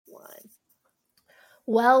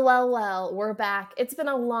Well, we're back. It's been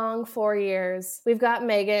a long 4 years. We've got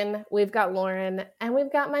Megan, we've got Lauren, and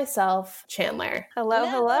we've got myself, Chandler. Hello.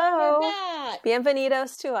 We're back.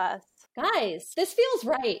 Bienvenidos to us. Guys, this feels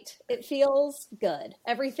right. It feels good.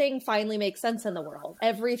 Everything finally makes sense in the world.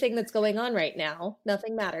 Everything that's going on right now,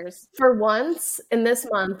 nothing matters. For once, in this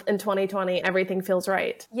month, in 2020, everything feels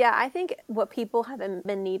right. Yeah, I think what people have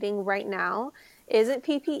been needing right now isn't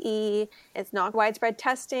PPE. It's not widespread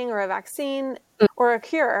testing or a vaccine or a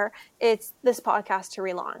cure. It's this podcast to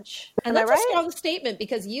relaunch. And that's a strong statement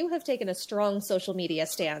because you have taken a strong social media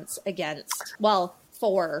stance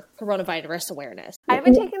for coronavirus awareness. I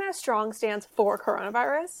haven't taken a strong stance for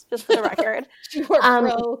coronavirus, just for the record. You are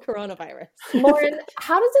pro-coronavirus. Lauren,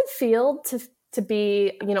 how does it feel to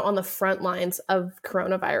be, on the front lines of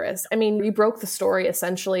coronavirus? I mean, you broke the story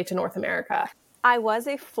essentially to North America. I was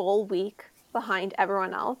a full week behind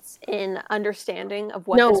everyone else in understanding of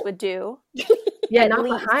what this would do. Yeah, not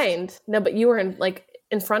least. Behind. No, but you were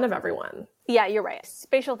in front of everyone. Yeah, you're right.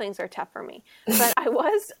 Spatial things are tough for me. But I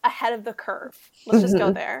was ahead of the curve. Let's just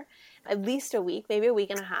go there. At least a week, maybe a week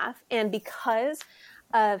and a half. And because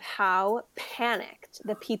of how panicked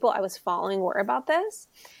the people I was following were about this,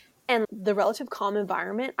 and the relative calm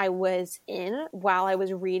environment I was in while I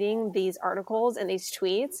was reading these articles and these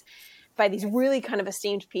tweets by these really kind of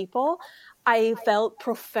esteemed people, I felt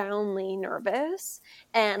profoundly nervous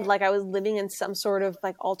and like I was living in some sort of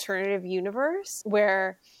like alternative universe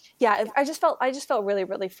where, I just felt really,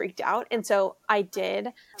 really freaked out. And so I did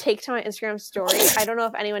take to my Instagram story. I don't know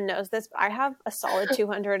if anyone knows this, but I have a solid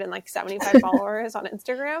 275 followers on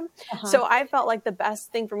Instagram. Uh-huh. So I felt like the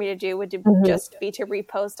best thing for me to do would just be to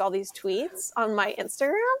repost all these tweets on my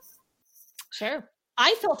Instagram. Sure.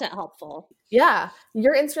 I felt it helpful. Yeah.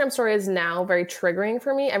 Your Instagram story is now very triggering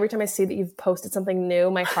for me. Every time I see that you've posted something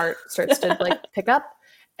new, my heart starts to pick up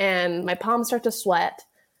and my palms start to sweat.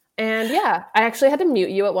 And yeah, I actually had to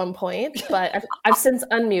mute you at one point, but I've since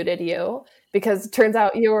unmuted you because it turns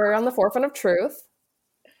out you were on the forefront of truth.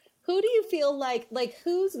 Who do you feel like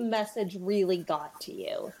whose message really got to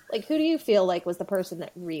you? Like, who do you feel like was the person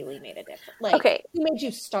that really made a difference? Who made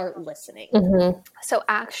you start listening? Mm-hmm. So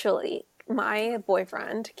actually, my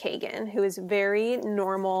boyfriend, Kagan, who is very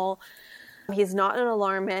normal, he's not an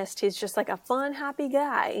alarmist, he's just like a fun, happy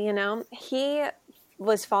guy, he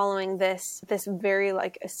was following this very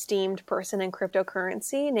esteemed person in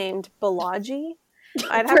cryptocurrency named Balaji.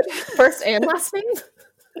 I'd have to first and last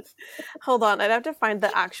name? Hold on, I'd have to find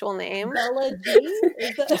the actual name.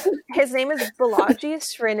 Balaji? His name is Balaji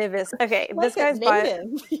Srinivas. Okay, this guy's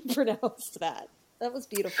You pronounced that. That was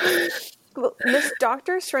beautiful. This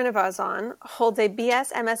Dr. Srinivasan holds a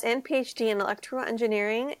BS, MS, and PhD in electrical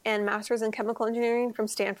engineering and master's in chemical engineering from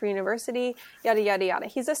Stanford University, yada, yada, yada.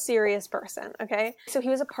 He's a serious person, okay? So he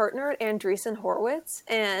was a partner at Andreessen Horowitz,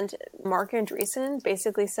 and Mark Andreessen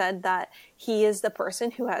basically said that he is the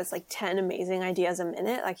person who has 10 amazing ideas a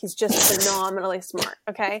minute. He's just phenomenally smart,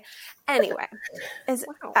 okay? Anyway,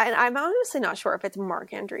 I'm honestly not sure if it's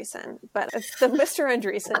Mark Andreessen, but it's the Mr.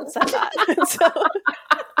 Andreessen said that. So...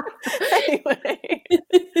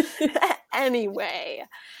 Anyway,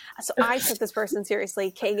 so I took this person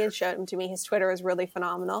seriously. Kagan showed him to me. His Twitter is really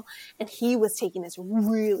phenomenal. And he was taking this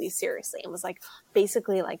really seriously and was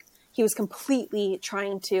he was completely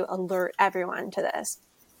trying to alert everyone to this.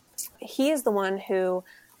 He is the one who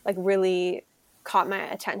really caught my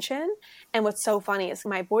attention. And what's so funny is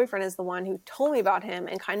my boyfriend is the one who told me about him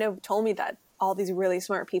and kind of told me that all these really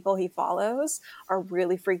smart people he follows are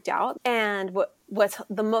really freaked out. And what's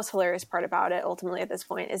the most hilarious part about it ultimately at this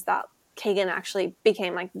point is that Kagan actually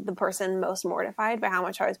became the person most mortified by how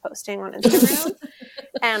much I was posting on Instagram.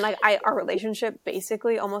 And our relationship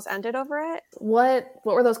basically almost ended over it. What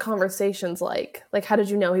were those conversations like? How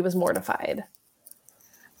did you know he was mortified?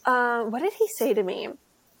 What did he say to me?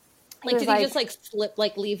 Did he just flip,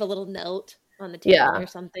 leave a little note on the table or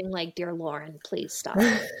something dear Lauren, please stop?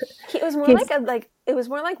 It was more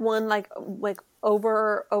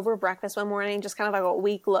over breakfast one morning, just kind of a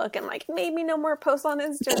weak look and maybe no more posts on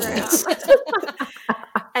Instagram.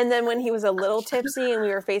 And then when he was a little tipsy and we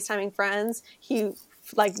were FaceTiming friends, he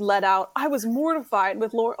let out, I was mortified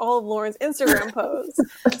with all of Lauren's Instagram posts.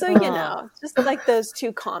 So, just those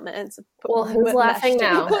two comments. Well, who's laughing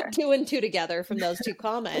now? Put two and two together from those two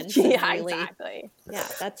comments. Yeah, exactly. Yeah,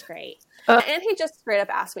 that's great. And he just straight up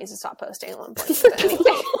asked me to stop posting at one point.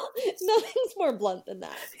 Nothing's more blunt than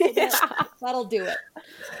that. So that'll do it.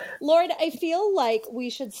 Lauren, I feel like we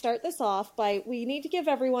should start this off we need to give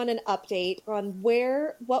everyone an update on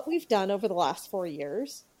what we've done over the last 4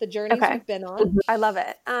 years, the journeys we've been on. I love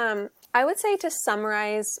it. I would say, to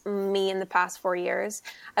summarize me in the past 4 years,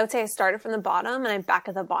 I would say I started from the bottom and I'm back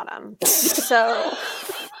at the bottom. So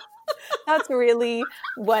that's really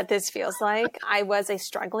what this feels like. I was a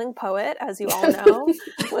struggling poet, as you all know,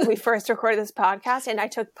 when we first recorded this podcast, and I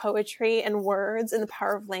took poetry and words and the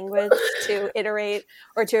power of language to iterate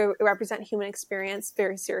or to represent human experience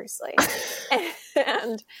very seriously.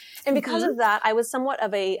 And because of that, I was somewhat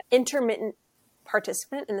of a intermittent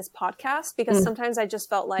participant in this podcast, because sometimes I just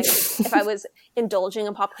felt like if I was indulging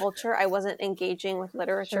in pop culture, I wasn't engaging with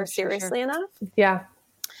literature seriously enough. Yeah.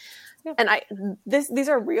 And these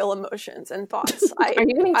are real emotions and thoughts. Are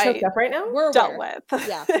you getting choked up right now? We're dealt aware. with.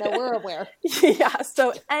 Yeah, no, we're aware. Yeah.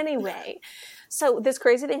 So anyway, so this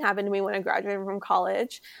crazy thing happened to me when I graduated from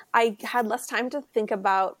college. I had less time to think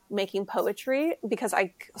about making poetry because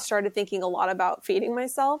I started thinking a lot about feeding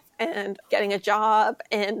myself and getting a job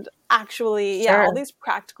and actually, all these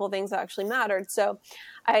practical things that actually mattered. So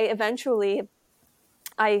I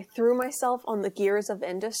threw myself on the gears of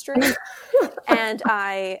industry and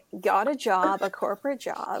I got a job, a corporate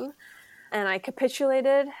job, and I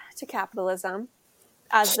capitulated to capitalism,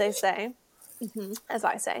 as they say. As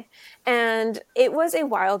I say. And it was a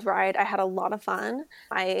wild ride. I had a lot of fun.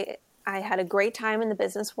 I had a great time in the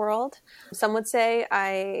business world. Some would say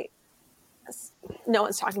no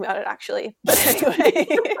one's talking about it actually. But anyway,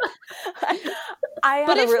 I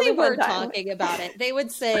had a really fun time. But if they were talking about it, they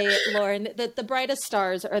would say, Lauren, that the brightest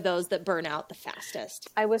stars are those that burn out the fastest.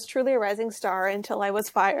 I was truly a rising star until I was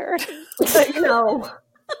fired. No.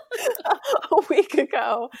 A week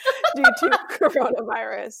ago due to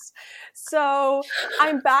coronavirus. So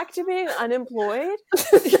I'm back to being unemployed.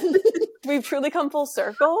 We've truly come full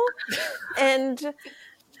circle. And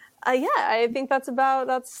I think that's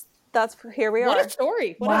here we are. What a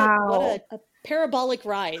story. What a parabolic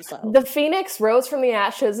rise. The phoenix rose from the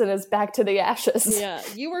ashes and is back to the ashes. Yeah,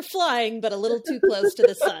 you were flying, but a little too close to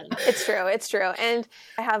the sun. It's true. And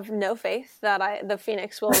I have no faith that the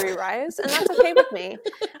phoenix will re-rise, and that's okay with me.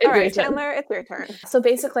 All right, Chandler, it's your turn. So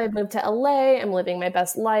basically, I've moved to LA. I'm living my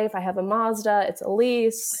best life. I have a Mazda. It's a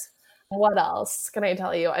lease. What else can I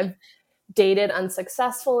tell you? I've dated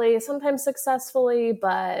unsuccessfully, sometimes successfully,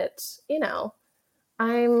 but,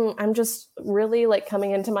 I'm just really like coming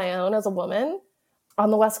into my own as a woman on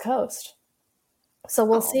the West Coast. So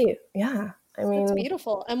we'll see. Yeah. I mean, it's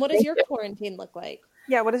beautiful. And what does your quarantine look like?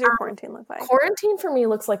 Yeah. What does your quarantine look like? Quarantine for me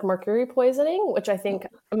looks like mercury poisoning, which I think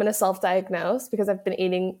I'm going to self-diagnose because I've been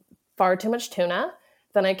eating far too much tuna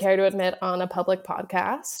than I care to admit on a public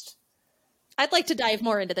podcast. I'd like to dive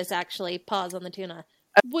more into this, actually. Pause on the tuna.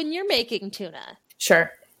 When you're making tuna. Sure.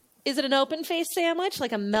 Is it an open-faced sandwich,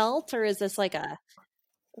 like a melt, or is this like a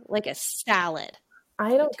salad?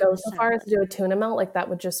 I don't go so far as to do a tuna melt. Like that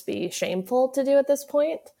would just be shameful to do at this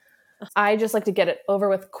point. I just like to get it over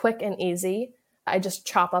with quick and easy. I just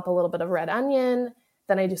chop up a little bit of red onion.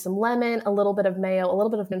 Then I do some lemon, a little bit of mayo, a little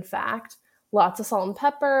bit of, in fact, lots of salt and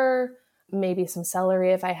pepper, maybe some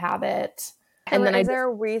celery if I have it. And then is there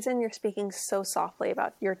a reason you're speaking so softly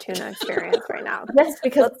about your tuna experience right now? Yes,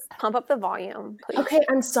 because let's pump up the volume, please. Okay,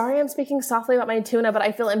 I'm sorry I'm speaking softly about my tuna, but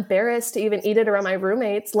I feel embarrassed to even eat it around my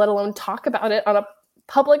roommates, let alone talk about it on a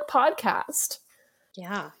public podcast.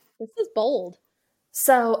 Yeah, this is bold.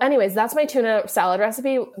 So anyways, that's my tuna salad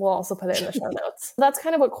recipe. We'll also put it in the show notes. That's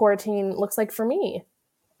kind of what quarantine looks like for me.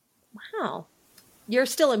 Wow. You're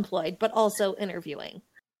still employed, but also interviewing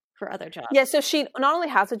for other jobs. Yeah, so she not only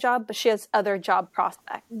has a job, but she has other job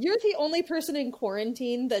prospects. You're the only person in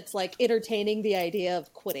quarantine that's like entertaining the idea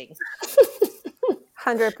of quitting.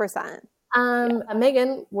 100%.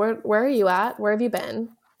 Megan, where are you at? Where have you been?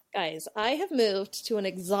 Guys, I have moved to an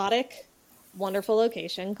exotic, wonderful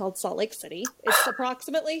location called Salt Lake City. It's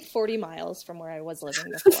approximately 40 miles from where I was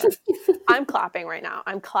living before. I'm clapping right now.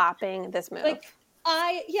 I'm clapping this move.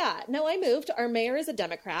 I moved. Our mayor is a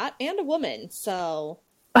Democrat and a woman, so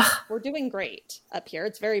we're doing great up here.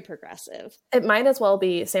 It's very progressive. It might as well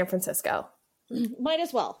be San Francisco. Might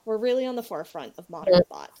as well. We're really on the forefront of modern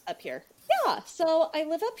thought up here. Yeah, so I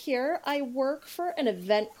live up here. I work for an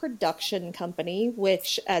event production company,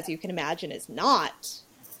 which, as you can imagine, is not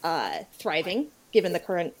thriving given the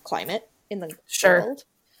current climate in the world.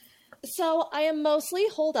 So I am mostly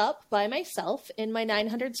holed up by myself in my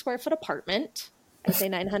 900 square foot apartment. I say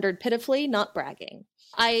 900 pitifully, not bragging.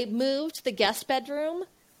 I moved the guest bedroom.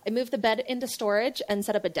 I moved the bed into storage and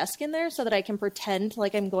set up a desk in there so that I can pretend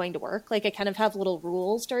like I'm going to work. Like I kind of have little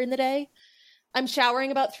rules during the day. I'm showering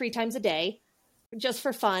about 3 times a day just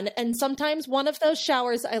for fun. And sometimes one of those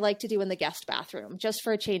showers I like to do in the guest bathroom just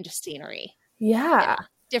for a change of scenery. Yeah.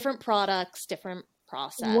 Different products, different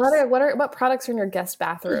process. What products are in your guest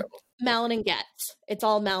bathroom? Malin and Getz. It's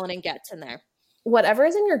all Malin and Getz in there. Whatever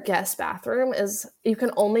is in your guest bathroom you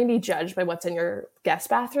can only be judged by what's in your guest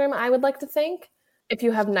bathroom, I would like to think. If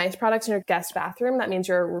you have nice products in your guest bathroom, that means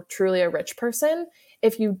you're truly a rich person.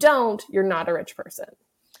 If you don't, you're not a rich person.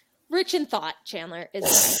 Rich in thought, Chandler is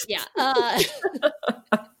nice. Yeah.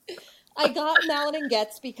 I got Malin and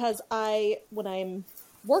Getz because when I'm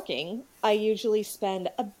working, I usually spend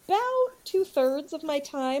about 2/3 of my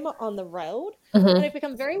time on the road. Mm-hmm. And I've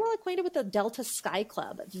become very well acquainted with the Delta Sky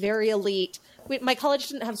Club. Very elite. My college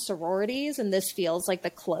didn't have sororities, and this feels like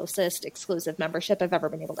the closest exclusive membership I've ever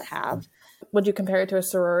been able to have. Would you compare it to a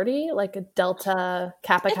sorority? Like a Delta,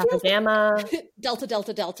 Kappa, Kappa, Gamma? Delta.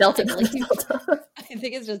 Delta. I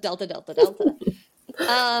think it's just Delta.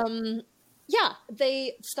 Yeah,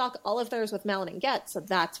 they stock all of theirs with Malin and Getz, so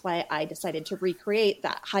that's why I decided to recreate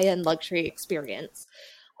that high-end luxury experience.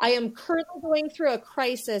 I am currently going through a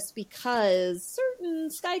crisis because certain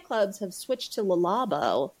Sky Clubs have switched to Le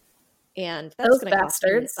Labo, and that's going to cost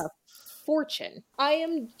me a fortune. I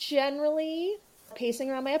am generally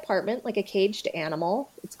pacing around my apartment like a caged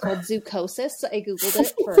animal. It's called zoochosis. I Googled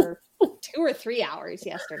it for 2 or 3 hours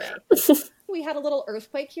yesterday. We had a little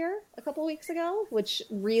earthquake here a couple weeks ago, which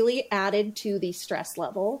really added to the stress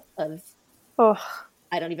level of,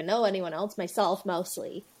 I don't even know anyone else, myself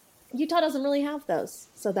mostly. Utah doesn't really have those.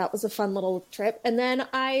 So that was a fun little trip. And then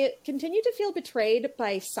I continued to feel betrayed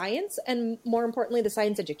by science and, more importantly, the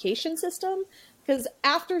science education system, because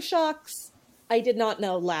aftershocks, I did not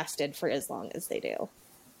know lasted for as long as they do.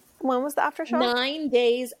 When was the aftershock? 9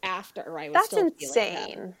 days after I was That's still insane.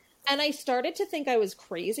 feeling them. And I started to think I was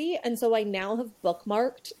crazy, and so I now have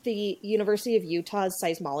bookmarked the University of Utah's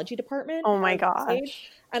seismology department. Oh my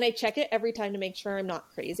gosh. And I check it every time to make sure I'm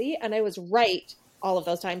not crazy, and I was right all of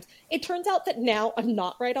those times. It turns out that now I'm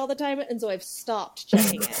not right all the time, and so I've stopped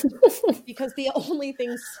checking it. Because the only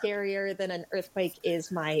thing scarier than an earthquake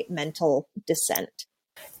is my mental descent.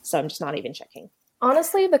 So I'm just not even checking.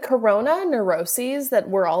 Honestly, the corona neuroses that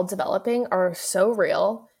we're all developing are so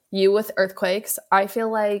real. You with earthquakes, I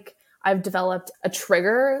feel like I've developed a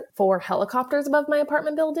trigger for helicopters above my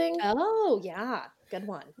apartment building. Oh, yeah. Good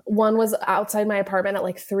one. One was outside my apartment at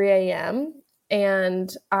like 3 a.m.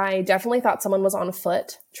 And I definitely thought someone was on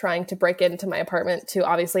foot trying to break into my apartment to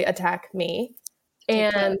obviously attack me.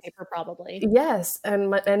 And paper probably. Yes, and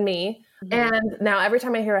me. Mm-hmm. And now every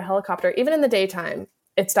time I hear a helicopter, even in the daytime,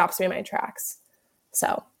 it stops me in my tracks.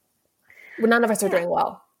 So none of us are doing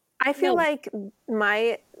well. I feel like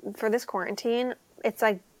for this quarantine, it's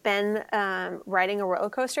like been riding a roller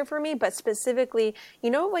coaster for me, but specifically,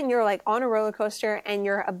 when you're like on a roller coaster and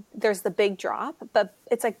there's the big drop, but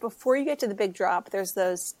it's like before you get to the big drop, there's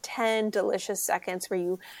those 10 delicious seconds where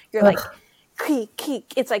you're like,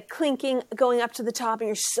 keek, it's like clinking, going up to the top, and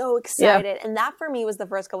you're so excited. Yeah. And that for me was the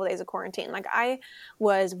first couple of days of quarantine. Like I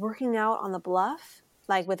was working out on the bluff,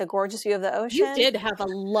 like with a gorgeous view of the ocean. You did have a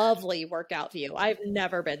lovely workout view. I've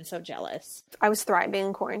never been so jealous. I was thriving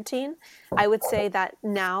in quarantine. I would say that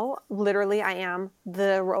now, literally, I am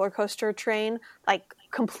the roller coaster train, like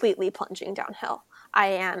completely plunging downhill. I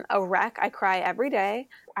am a wreck. I cry every day.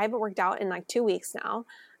 I haven't worked out in like 2 weeks now.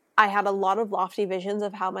 I had a lot of lofty visions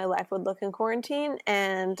of how my life would look in quarantine,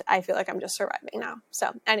 and I feel like I'm just surviving now.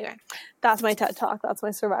 So anyway, that's my TED Talk. That's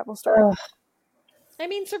my survival story. Ugh. I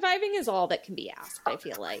mean, surviving is all that can be asked, I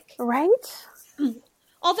feel like. Right?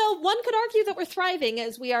 Although one could argue that we're thriving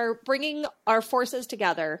as we are bringing our forces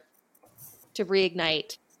together to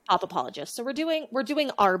reignite pop apologists. So we're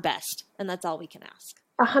doing our best, and that's all we can ask.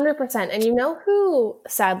 100%. And you know who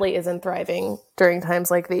sadly isn't thriving during times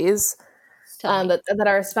like these that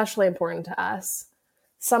are especially important to us?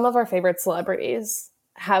 Some of our favorite celebrities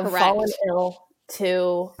have fallen ill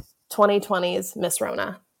to 2020's Miss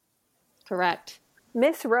Rona. Correct.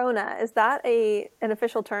 Miss Rona, is that an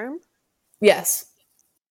official term? Yes.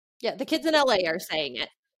 Yeah, the kids in LA are saying it.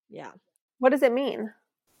 Yeah. What does it mean?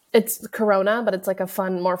 It's Corona, but it's like a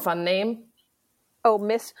more fun name. Oh,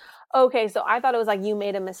 Miss. Okay, so I thought it was like you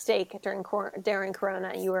made a mistake during Corona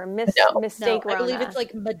and you were a mistake Rona. I believe it's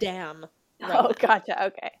like Madame Rona. Oh, gotcha.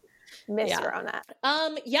 Okay. Miss Rona.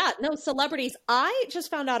 Celebrities. I just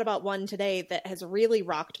found out about one today that has really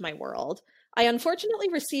rocked my world. I unfortunately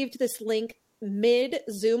received this link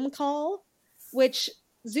mid-Zoom call, which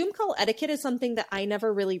Zoom call etiquette is something that I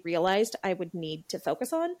never really realized I would need to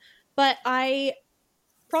focus on, but I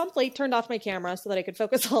promptly turned off my camera so that I could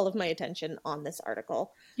focus all of my attention on this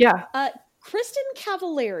article. Yeah. Kristen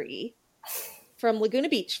Cavallari from Laguna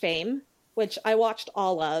Beach fame which I watched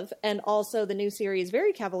all of, and also the new series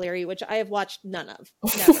Very Cavallari, which I have watched none of.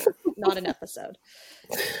 Never. Not an episode.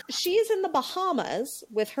 She's in the Bahamas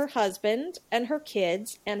with her husband and her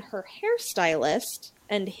kids and her hairstylist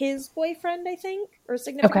and his boyfriend, I think, or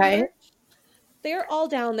significant other. They're all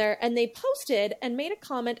down there, and they posted and made a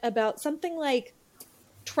comment about something like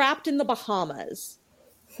trapped in the Bahamas.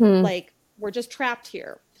 Like, we're just trapped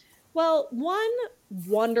here. Well, one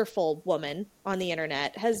wonderful woman on the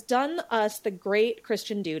internet has done us the great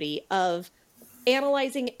Christian duty of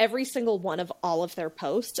analyzing every single one of all of their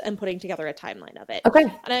posts and putting together a timeline of it. Okay.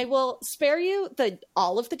 And I will spare you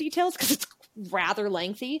all of the details because it's rather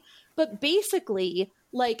lengthy. But basically,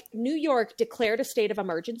 like, New York declared a state of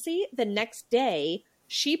emergency. The next day,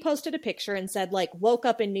 she posted a picture and said, like, woke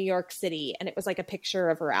up in New York City, and it was like a picture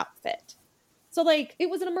of her outfit. So, like, it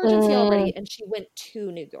was an emergency already, and she went to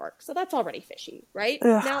New York. So that's already fishy, right?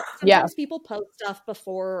 Ugh. Now, sometimes people post stuff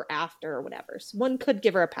before or after or whatever. So one could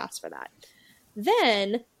give her a pass for that.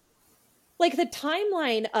 Then, like, the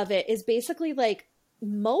timeline of it is basically, like,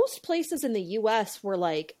 most places in the U.S. were,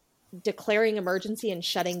 like, declaring emergency and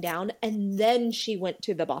shutting down, and then she went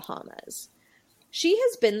to the Bahamas. She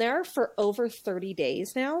has been there for over 30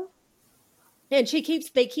 days now. And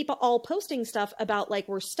they keep all posting stuff about, like,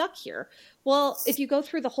 we're stuck here. Well, if you go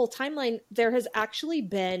through the whole timeline, there has actually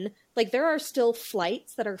been, like, there are still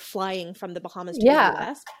flights that are flying from the Bahamas to the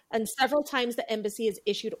U.S. And several times the embassy has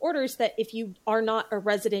issued orders that if you are not a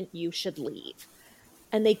resident, you should leave.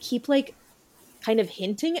 And they keep, like, kind of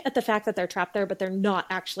hinting at the fact that they're trapped there, but they're not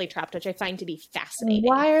actually trapped, which I find to be fascinating.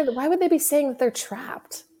 Why would they be saying that they're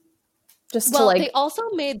trapped? They also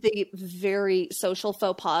made the very social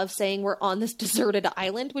faux pas of saying we're on this deserted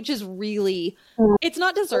island, which is really, it's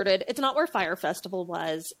not deserted. It's not where Fire Festival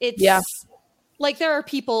was. It's like there are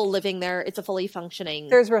people living there. It's a fully functioning.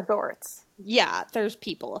 There's resorts. Yeah, there's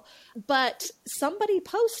people. But somebody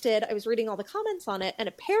posted, I was reading all the comments on it, and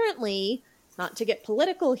apparently, not to get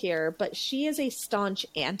political here, but she is a staunch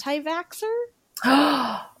anti-vaxxer.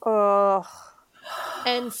 Ugh.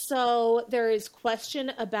 And so there is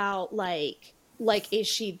question about like, is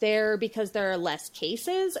she there because there are less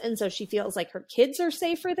cases? And so she feels like her kids are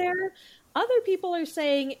safer there. Other people are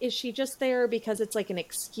saying, is she just there because it's like an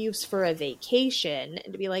excuse for a vacation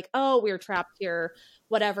and to be like, oh, we're trapped here,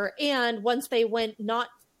 whatever. And once they went, not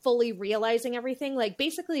fully realizing everything, like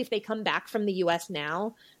basically if they come back from the US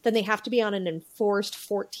now, then they have to be on an enforced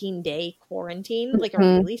 14-day quarantine, like a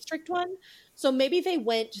really strict one. So maybe they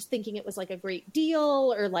went just thinking it was like a great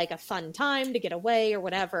deal or like a fun time to get away or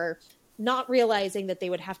whatever, not realizing that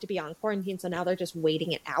they would have to be on quarantine. So now they're just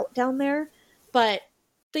waiting it out down there. But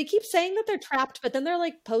they keep saying that they're trapped, but then they're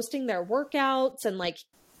like posting their workouts and like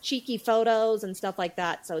cheeky photos and stuff like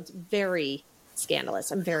that. So it's very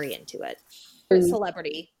scandalous. I'm very into it. A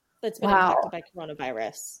celebrity that's been impacted by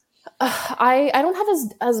coronavirus. I don't have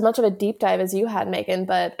as much of a deep dive as you had, Megan,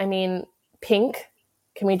 but I mean, Pink.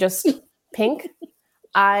 Can we just Pink?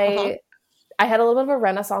 I had a little bit of a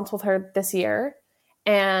renaissance with her this year,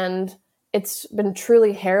 and it's been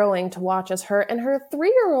truly harrowing to watch as her and her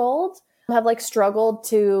 3-year-old have like struggled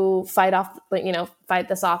to fight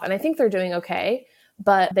this off. And I think they're doing okay,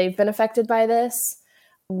 but they've been affected by this.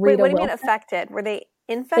 Wait, what do you mean affected? Were they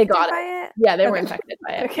infected by it? Yeah, they were infected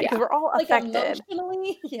by it. Okay, because we're all affected.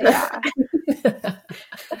 Emotionally? Yeah.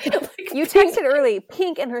 You texted early,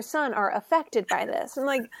 Pink and her son are affected by this. I'm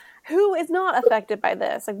like, who is not affected by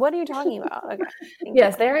this? Like, what are you talking about? Okay.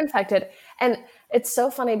 Yes, they're infected. And it's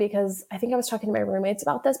so funny because I think I was talking to my roommates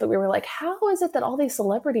about this, but we were like, how is it that all these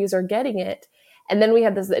celebrities are getting it? And then we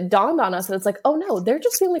had this, it dawned on us that it's like, oh no, they're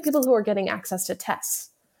just the only people who are getting access to tests.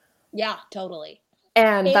 Yeah, totally.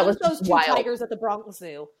 And that was those two wild. tigers at the Bronx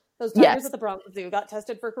Zoo. Those tigers at the Bronx Zoo got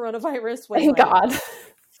tested for coronavirus. Thank God.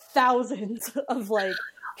 Thousands of like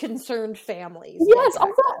concerned families. Yes.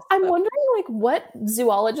 Also, I'm wondering like what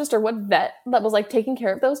zoologist or what vet that was like taking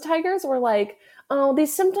care of those tigers were like, oh,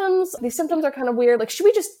 these symptoms are kind of weird. Like, should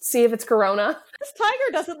we just see if it's corona? This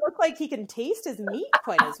tiger doesn't look like he can taste his meat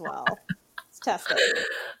quite as well. Let's test it.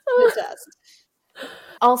 Good test.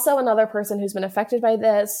 Also, another person who's been affected by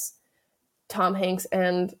this, Tom Hanks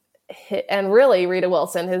and really Rita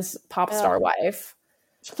Wilson, his pop star wife.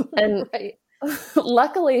 And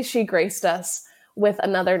luckily she graced us with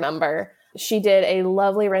another number. She did a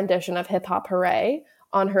lovely rendition of Hip Hop Hooray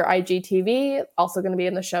on her IGTV, also going to be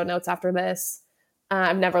in the show notes after this.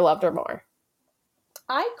 I've never loved her more.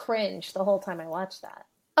 I cringed the whole time I watched that.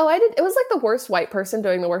 Oh, I did. It was like the worst white person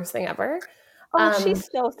doing the worst thing ever. Oh, she's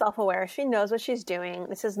so self-aware. She knows what she's doing.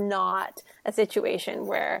 This is not a situation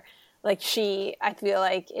where like I feel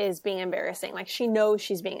like is being embarrassing. Like she knows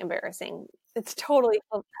she's being embarrassing. It's totally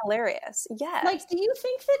hilarious. Yes. Like, do you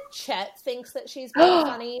think that Chet thinks that she's being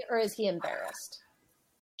funny, or is he embarrassed?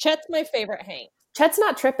 Chet's my favorite Hank. Chet's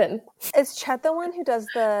not tripping. Is Chet the one who does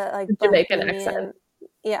the like Jamaican Bohemian? accent?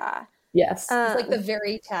 Yeah. Yes. He's like the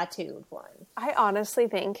very tattooed one. I honestly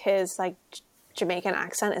think his like Jamaican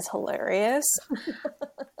accent is hilarious.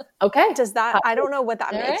 Okay. Does that? I don't know what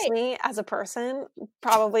that makes me as a person.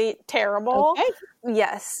 Probably terrible. Okay.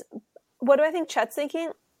 Yes. What do I think Chet's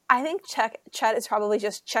thinking? I think Chet is probably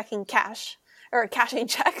just checking cash or cashing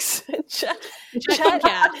checks. Checking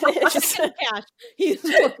cash. He's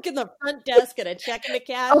working the front desk at a checking the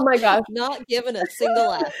cash. Oh my gosh. Not giving a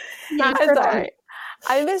single F. Sorry.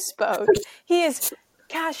 I misspoke. He is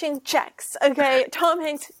cashing checks. Okay, Tom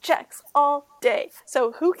Hanks checks all day.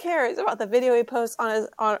 So who cares about the video he posts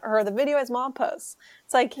or the video his mom posts?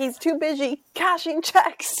 It's like he's too busy cashing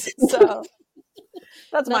checks. So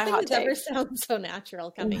that's my hot take. Nothing has ever sounded so natural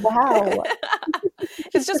coming. Wow.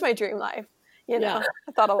 It's just my dream life. You know,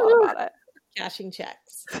 I thought a lot about it. Cashing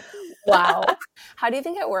checks. Wow. How do you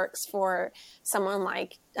think it works for someone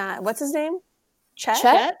like what's his name?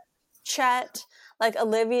 Chet, like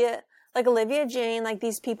Olivia Jane, like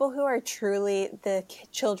these people who are truly the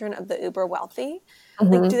children of the uber wealthy.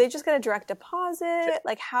 Mm-hmm. Like, do they just get a direct deposit?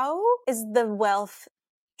 Like, how is the wealth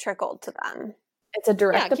trickled to them? It's a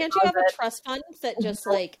direct deposit. Can't you have a trust fund that just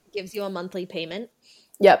like gives you a monthly payment?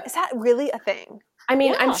 Yep. Is that really a thing? I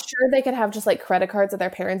mean, I'm sure they could have just like credit cards that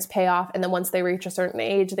their parents pay off, and then once they reach a certain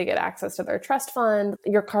age, they get access to their trust fund.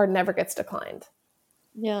 Your card never gets declined.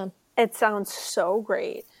 Yeah. It sounds so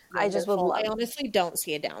great. Wonderful. I just would love it. I honestly don't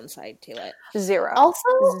see a downside to it. Zero.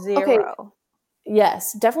 Also, zero. Okay,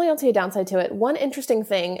 yes, definitely don't see a downside to it. One interesting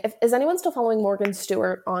thing, is anyone still following Morgan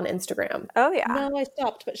Stewart on Instagram? Oh, yeah. No, I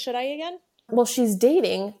stopped, but should I again? Well, she's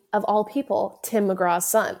dating, of all people, Tim McGraw's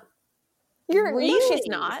son. Really? She's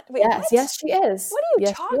not? Wait, yes, she is. What are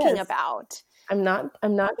you talking about? I'm not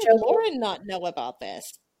joking. Did Lauren not know about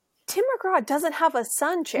this? Tim McGraw doesn't have a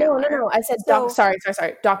son, Chandler. No. I said sorry.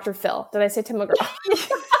 Dr. Phil. Did I say Tim McGraw?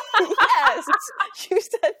 Yes. You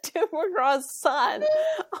said Tim McGraw's son.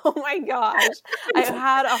 Oh my gosh. I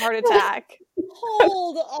had a heart attack.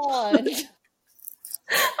 Hold on.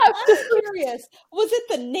 I'm curious. Was it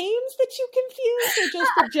the names that you confused, or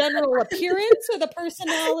just the general appearance, or the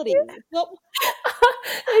personality? Nope.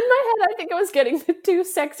 In my head, I think I was getting the two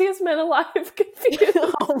sexiest men alive confused.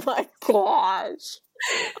 Oh my gosh.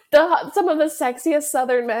 Some of the sexiest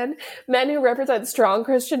Southern men who represent strong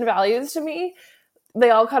Christian values to me, they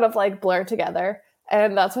all kind of like blur together,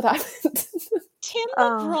 and that's what happened. Tim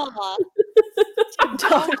McGraw.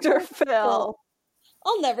 Dr. Phil.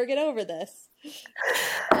 I'll never get over this.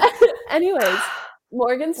 Anyways,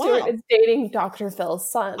 Morgan Stewart is dating Dr.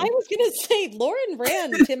 Phil's son. I was going to say, Lauren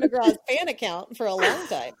ran Tim McGraw's fan account for a long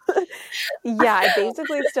time. Yeah, I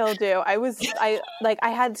basically still do. I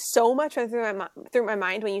had so much through my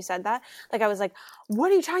mind when you said that. Like, I was like,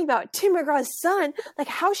 what are you talking about? Tim McGraw's son? Like,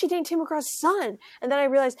 how is she dating Tim McGraw's son? And then I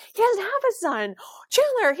realized he doesn't have a son.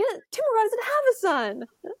 Chandler, Tim McGraw doesn't have a son.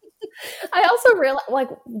 I also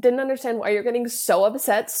didn't understand why you're getting so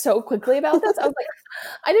upset so quickly about this. I was like,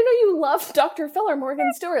 I didn't know you loved Dr. Phil or Morgan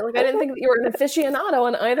Stewart. Like, I didn't think that you were an aficionado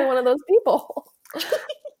on either one of those people.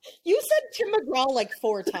 You said Tim McGraw like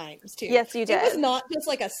 4 times too. Yes, you did. It was not just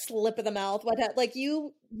like a slip of the mouth. Like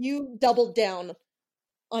you doubled down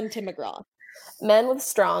on Tim McGraw. Men with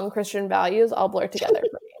strong Christian values all blur together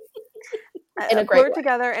for me. In a great blur way.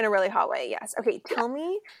 Together in a really hot way. Yes. Okay. Tell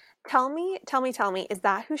me. Is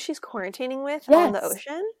that who she's quarantining with on the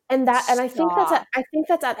ocean? And I think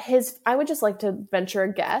that's at his. I would just like to venture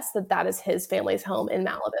a guess that is his family's home in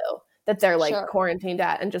Malibu. That they're like quarantined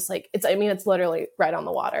at, and just like it's literally right on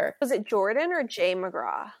the water. Was it Jordan or Jay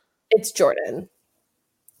McGraw? It's Jordan.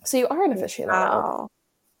 So you are an aficionado. Wow.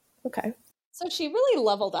 Okay. So she really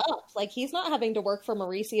leveled up. Like, he's not having to work for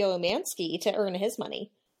Mauricio Umansky to earn his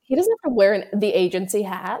money. He doesn't have to wear the agency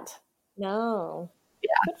hat. No.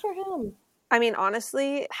 Yeah. Good for him. I mean,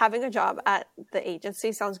 honestly, having a job at the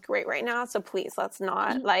agency sounds great right now. So please, let's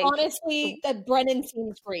not like. Honestly, Brennan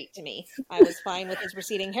seems great to me. I was fine with his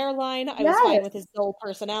receding hairline. I was fine with his dull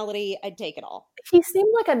personality. I'd take it all. He seemed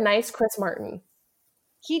like a nice Chris Martin.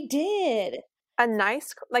 He did. A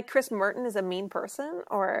nice, like Chris Martin is a mean person,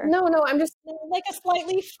 or no, I'm just like a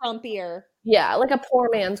slightly frumpier. Yeah, like a poor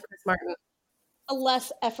man's Chris Martin. A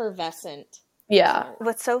less effervescent. Yeah.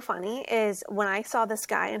 What's so funny is when I saw this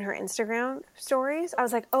guy in her Instagram stories, I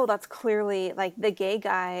was like, oh, that's clearly like the gay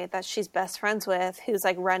guy that she's best friends with, who's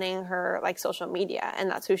like running her like social media. And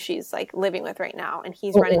that's who she's like living with right now. And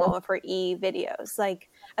he's running all of her E videos. Like,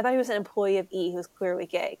 I thought he was an employee of E who's clearly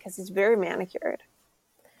gay because he's very manicured.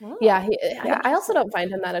 Oh. Yeah, I also don't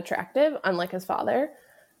find him that attractive, unlike his father.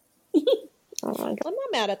 I'm not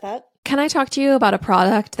mad at that. Can I talk to you about a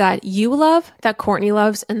product that you love, that Courtney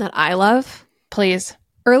loves, and that I love? Please.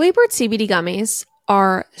 Early Bird CBD gummies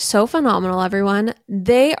are so phenomenal, everyone.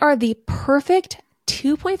 They are the perfect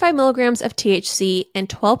 2.5 milligrams of THC and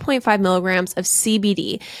 12.5 milligrams of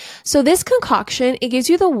CBD. So this concoction, it gives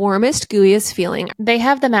you the warmest, gooeyest feeling. They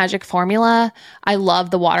have the magic formula. I love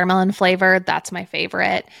the watermelon flavor. That's my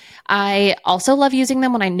favorite. I also love using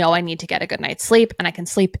them when I know I need to get a good night's sleep and I can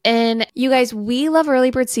sleep in. You guys, we love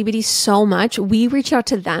Early Bird CBD so much. We reached out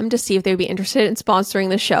to them to see if they would be interested in sponsoring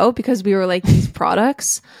the show because we were like, these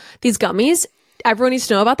products, these gummies, everyone needs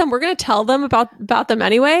to know about them. We're going to tell them about them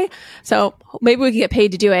anyway. So maybe we can get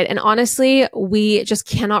paid to do it. And honestly, we just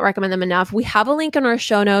cannot recommend them enough. We have a link in our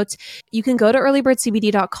show notes. You can go to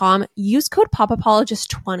earlybirdcbd.com, use code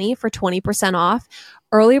POPApologist20 for 20% off.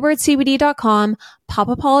 earlybirdcbd.com,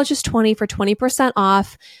 POPApologist20 for 20%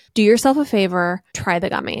 off. Do yourself a favor, try the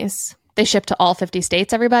gummies. They ship to all 50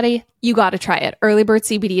 states, everybody. You got to try it.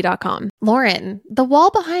 earlybirdcbd.com. Lauren, the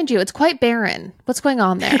wall behind you, it's quite barren. What's going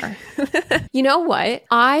on there? You know what?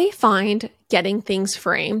 I find getting things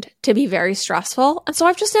framed to be very stressful. And so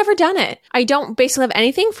I've just never done it. I don't basically have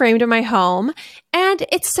anything framed in my home. And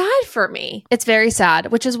it's sad for me. It's very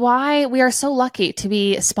sad, which is why we are so lucky to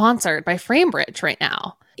be sponsored by FrameBridge right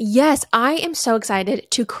now. Yes, I am so excited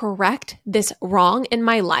to correct this wrong in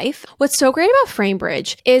my life. What's so great about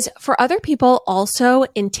FrameBridge is for other people also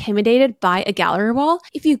intimidated by a gallery wall,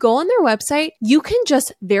 if you go on their website, you can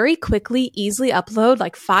just very quickly, easily upload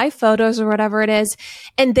like 5 photos or whatever it is,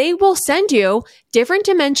 and they will send you different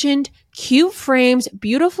dimensioned, cute frames,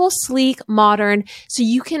 beautiful, sleek, modern, so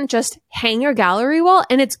you can just hang your gallery wall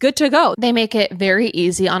and it's good to go. They make it very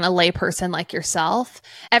easy on a layperson like yourself.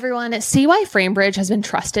 Everyone, see why FrameBridge has been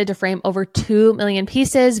trusted to frame over 2 million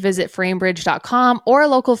pieces. Visit framebridge.com or a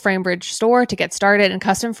local FrameBridge store to get started and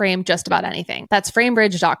custom frame just about anything. That's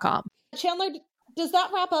framebridge.com. Chandler, does that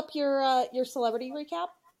wrap up your celebrity recap?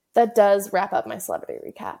 That does wrap up my celebrity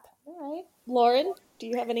recap. All right. Lauren, do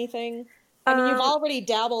you have anything? I mean, you've already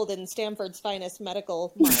dabbled in Stanford's finest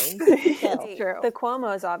medical mind. So. True. The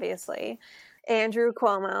Cuomos, obviously. Andrew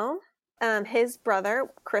Cuomo, his brother,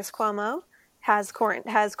 Chris Cuomo, has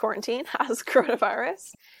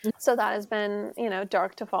coronavirus. So that has been,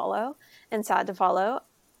 dark to follow and sad to follow.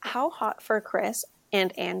 How hot for Chris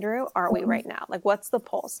and Andrew are we right now? Like, what's the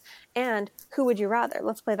pulse? And who would you rather?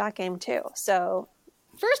 Let's play that game too. So,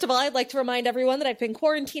 first of all, I'd like to remind everyone that I've been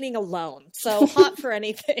quarantining alone. So hot for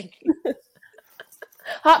anything.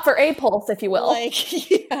 Hot for a pulse, if you will.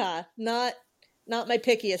 Like, yeah, not my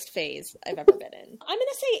pickiest phase I've ever been in. I'm going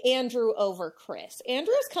to say Andrew over Chris.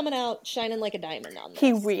 Andrew's coming out shining like a diamond on this.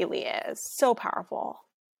 He really is. So powerful.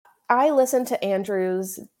 I listened to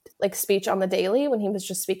Andrew's speech on the Daily when he was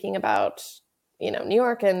just speaking about, New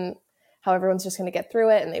York and how everyone's just going to get through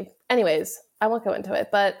it. And anyways, I won't go into it,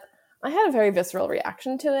 but I had a very visceral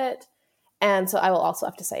reaction to it. And so I will also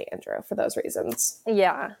have to say Andrew for those reasons.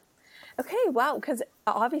 Yeah. Okay, wow, because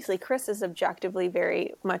obviously Chris is objectively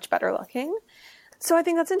very much better looking. So I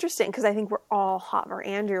think that's interesting because I think we're all hot for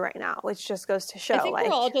Andrew right now, which just goes to show. I think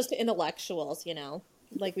we're all just intellectuals,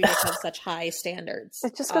 Like we just have such high standards.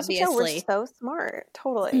 It just goes to show we're so smart.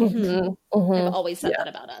 Totally. Mm-hmm. Mm-hmm. I've always said that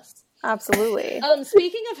about us. Absolutely.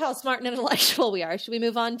 Speaking of how smart and intellectual we are, should we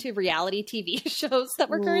move on to reality TV shows that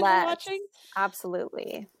we're currently watching?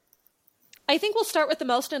 Absolutely. I think we'll start with the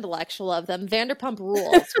most intellectual of them, Vanderpump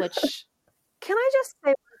Rules, which... Can I just say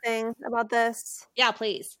one thing about this? Yeah,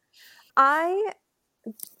 please. I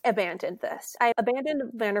abandoned this. I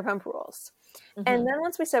abandoned Vanderpump Rules. Mm-hmm. And then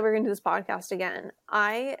once we said we were going to do this podcast again,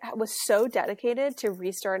 I was so dedicated to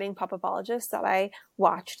restarting Pop Apologists that I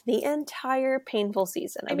watched the entire painful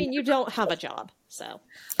season. I mean, you don't have a job, so.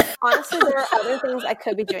 Honestly, there are other things I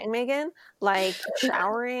could be doing, Megan, like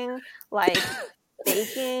showering, like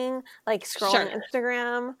baking, like scrolling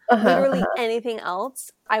Instagram, literally anything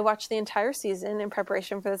else. I watched the entire season in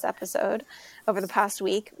preparation for this episode over the past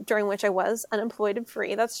week, during which I was unemployed and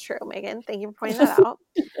free. That's true, Megan. Thank you for pointing that out.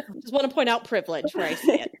 Just want to point out privilege where I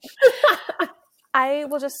see it. I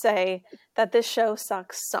will just say that this show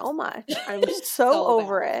sucks so much. I'm so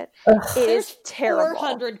over it. It is terrible.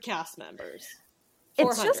 400 cast members.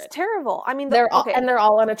 400. It's just terrible. I mean, they're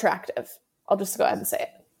all unattractive. I'll just go ahead and say it.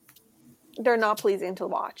 They're not pleasing to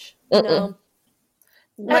watch. No.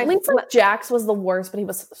 At least Jax was the worst, but he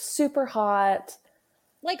was super hot.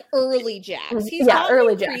 Like early Jax. He's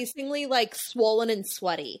early increasingly swollen and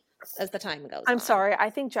sweaty as the time goes on. I'm sorry. I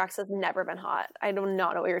think Jax has never been hot. I do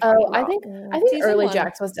not know what you're talking about. I think early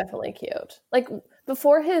Jax was definitely cute. Like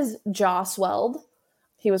before his jaw swelled,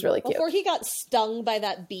 He was really cute. Before he got stung by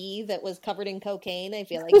that bee that was covered in cocaine, I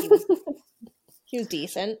feel like he was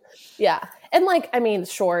decent. Yeah. And like, I mean,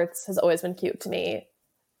 Schwartz has always been cute to me.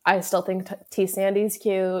 I still think T. Sandy's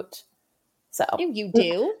cute. So You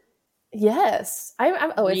do? yes.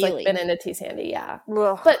 I've always Really? like been into T. Sandy, yeah.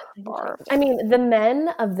 Ugh, But barf. I mean, the men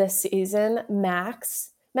of this season,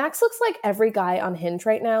 Max looks like every guy on Hinge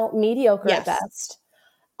right now, mediocre Yes. at best.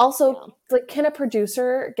 Also, Yeah. like, can a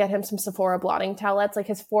producer get him some Sephora blotting towelettes? Like,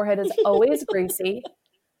 his forehead is always greasy,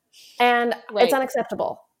 and Right. it's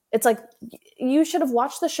unacceptable. It's like, you should have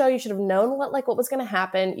watched the show. You should have known what was going to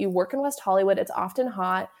happen. You work in West Hollywood. It's often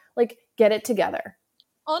hot. Like, get it together.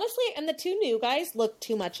 Honestly, and the two new guys look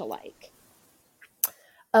too much alike.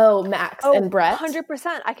 Oh, Max and Brett.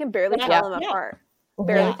 100%. I can barely Yeah. tell them Yeah. apart.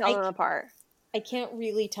 Barely Yeah, tell them apart. I can't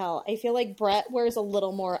really tell. I feel like Brett wears a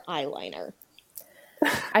little more eyeliner.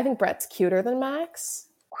 I think Brett's cuter than Max.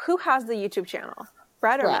 Who has the YouTube channel?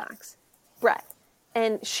 Brett or Brett. Max? Brett.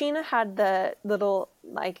 And Sheena had the little,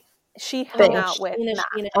 like, she hung out with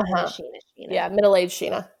Max. Sheena. Yeah, middle-aged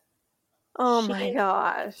Sheena. Oh my Sheena.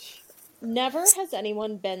 gosh. Never has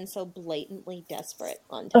anyone been so blatantly desperate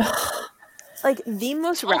on television. Like, the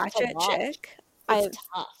most Tough to ratchet watch. chick. It's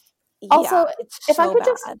tough. Also, it's if so I could bad.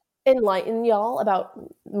 just enlighten y'all about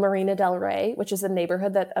Marina Del Rey, which is the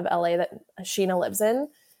neighborhood of LA that Sheena lives in.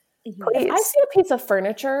 Please. If I see a piece of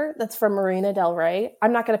furniture that's from Marina Del Rey,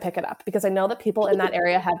 I'm not going to pick it up because I know that people in that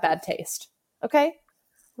area have bad taste. Okay?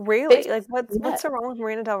 Really? It's- Like, what's so wrong with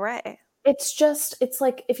Marina Del Rey? It's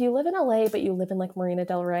like if you live in LA but you live in like Marina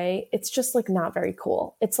Del Rey, it's just like not very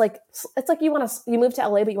cool. It's like you move to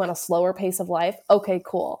LA but you want a slower pace of life. Okay,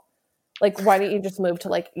 cool. Like, why don't you just move to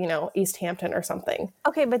like, East Hampton or something?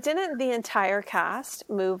 Okay, but didn't the entire cast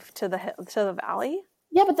move to the Valley?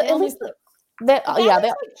 Yeah, but at least That's like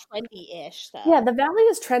trendy-ish, though. yeah, the Valley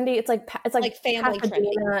is trendy. It's like family trendy.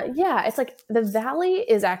 Pasadena. Yeah, it's like the Valley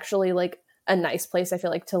is actually like a nice place, I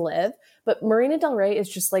feel like, to live. But Marina Del Rey is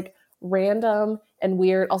just like random and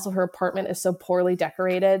weird. Also, her apartment is so poorly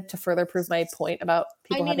decorated to further prove my point about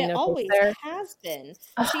people having it no always taste there. has been.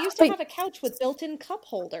 She used to have a couch with built-in cup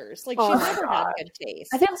holders. Like, she's never had good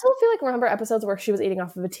taste. I also feel like remember episodes where she was eating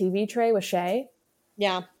off of a TV tray with Shay?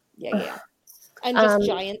 Yeah. And just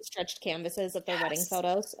giant stretched canvases of their wedding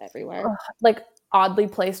photos everywhere. Like oddly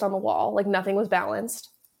placed on the wall. Like nothing was balanced.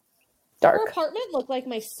 Her Dark. apartment looked like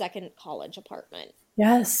my second college apartment.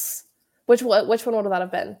 Yes. Which one would that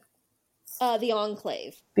have been? The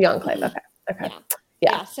Enclave. The Enclave. Okay.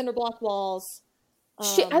 Yeah. Cinder block walls.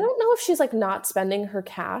 I don't know if she's like not spending her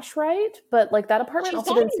cash right, but like that apartment She's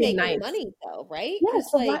also gotta didn't be seem making nice. money though, right? Yeah,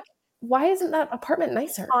 'Cause, so like, why isn't that apartment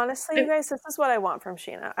nicer? Honestly, you guys, this is what I want from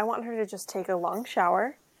Sheena. I want her to just take a long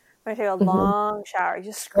shower. I'm gonna take a long shower. You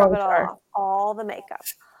just scrub it all off, all the makeup.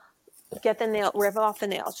 Get the rip off the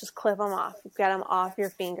nails. Just clip them off. Get them off your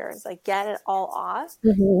fingers. Like, get it all off.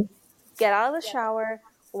 Get out of the shower.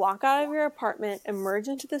 Walk out of your apartment. Emerge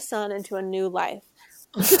into the sun, into a new life.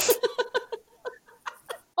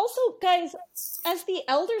 also, guys, as the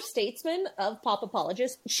elder statesman of pop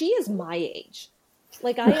apologists, she is my age.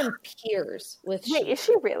 Like, I am peers with. Wait, is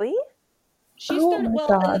she really? She's Oh 30, my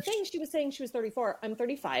well, and the gosh. thing, she was saying she was 34. I'm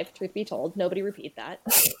 35, truth be told. Nobody repeat that.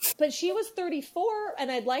 But she was 34,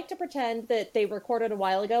 and I'd like to pretend that they recorded a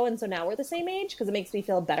while ago, and so now we're the same age, because it makes me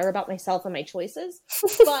feel better about myself and my choices.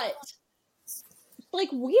 But,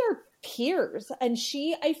 like, we are peers, and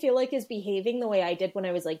she, I feel like, is behaving the way I did when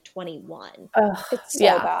I was, like, 21. It's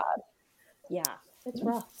so bad. Yeah, it's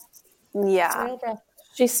rough. Yeah. Real rough.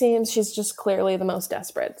 She's just clearly the most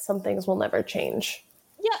desperate. Some things will never change.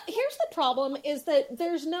 Yeah, here's the problem is that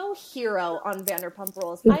there's no hero on Vanderpump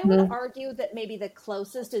Rules. I would argue that maybe the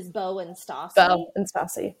closest is Bo and Stassi. Bo and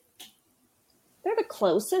Stassi. They're the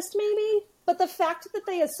closest, maybe. But the fact that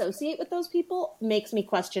they associate with those people makes me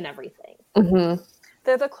question everything.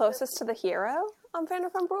 They're the closest to the hero on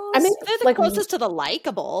Vanderpump Rules? I mean, They're the like, closest to the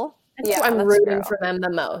likable. Yeah, I'm that's rooting true. for them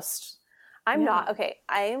the most. I'm not. Okay,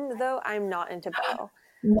 I'm not into Bo.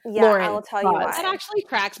 Yeah, Lauren, I will tell you pause. why. That actually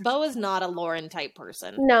cracks. Bo is not a Lauren type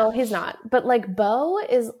person. No, he's not. But like Bo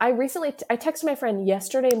is. I texted my friend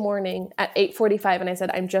yesterday morning at 8:45, and I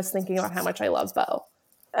said I'm just thinking about how much I love Bo.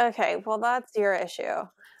 Okay, well, that's your issue.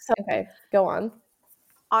 So okay, go on.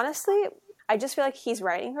 Honestly, I just feel like he's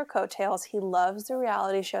riding her coattails. He loves the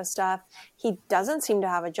reality show stuff. He doesn't seem to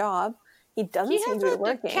have a job. He doesn't He seem has to be a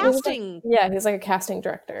working. casting. Yeah, he's like a casting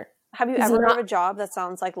director. Have you He's ever heard not- of a job that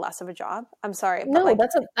sounds like less of a job? I'm sorry. No, but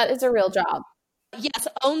like, that is a real job. Yes,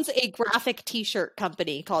 owns a graphic t-shirt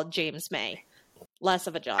company called James May. Less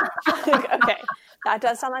of a job. okay, that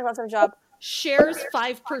does sound like less of a job. shares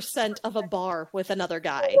 5% of a bar with another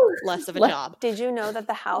guy. Less of a job. Did you know that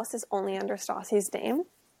the house is only under Stassi's name?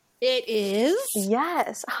 It is?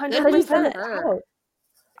 Yes, Good for 100%. her.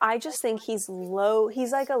 I just think he's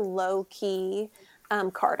like a low-key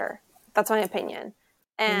Carter. That's my opinion.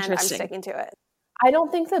 And I'm Interesting. sticking to it. I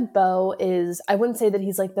don't think that Beau is, I wouldn't say that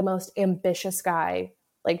he's like the most ambitious guy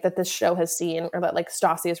like that this show has seen or that like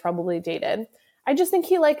Stassi has probably dated. I just think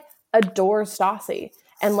he like adores Stassi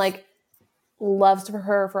and like loves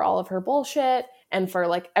her for all of her bullshit and for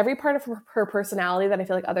like every part of her personality that I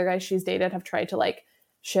feel like other guys she's dated have tried to like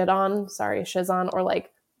shiz on or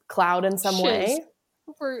like cloud in some way.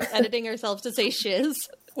 We're editing ourselves to say shiz.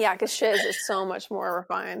 Yeah, because Shiz is so much more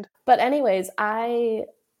refined. But anyways, I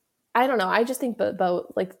don't know. I just think Beau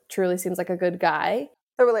like truly seems like a good guy.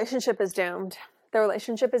 The relationship is doomed.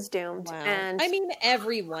 Wow. And I mean,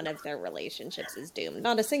 every one of their relationships is doomed.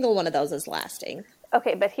 Not a single one of those is lasting.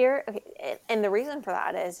 okay, but and the reason for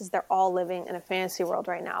that is they're all living in a fantasy world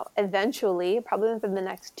right now. Eventually, probably within the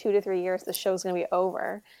next 2 to 3 years, the show's going to be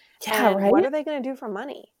over. Yeah, and right? What are they going to do for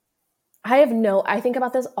money? I think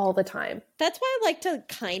about this all the time. That's why I like to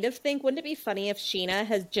kind of think, wouldn't it be funny if Sheena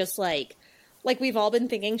has just like we've all been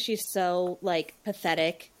thinking she's so like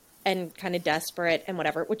pathetic and kind of desperate and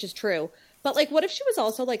whatever, which is true. But like, what if she was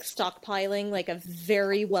also like stockpiling like a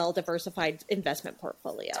very well diversified investment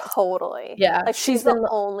portfolio? Totally. Yeah, Like she's the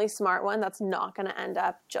only smart one that's not going to end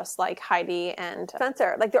up just like Heidi and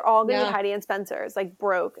Spencer. Like they're all going to be Heidi and Spencer's like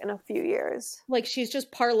broke in a few years. Like she's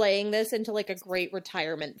just parlaying this into like a great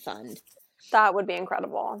retirement fund. That would be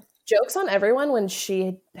incredible. Joke's on everyone when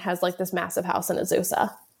she has like this massive house in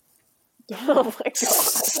Azusa. Oh my god.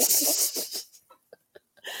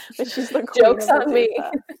 But she's the queen Joke's of on me.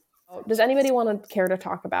 Azusa. Does anybody want to care to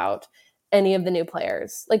talk about any of the new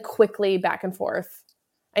players? Like quickly back and forth.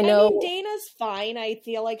 I know. I mean, Dana's fine. I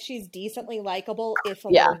feel like she's decently likable, if a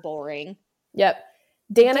little boring. Yep.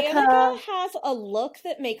 Danica has a look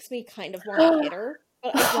that makes me kind of want to hit her,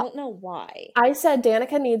 but I don't know why. I said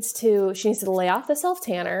Danica needs to lay off the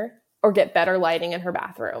self-tanner or get better lighting in her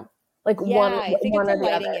bathroom. Like I think one it's or a the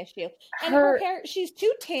lighting other. issue. And her hair, she's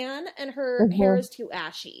too tan and her hair is too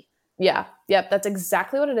ashy. Yeah. Yep. That's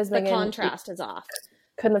exactly what it is. The contrast is off.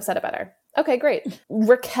 Couldn't have said it better. Okay, great.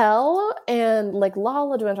 Raquel and like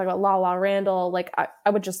Lala, do you want to talk about Lala Randall? Like I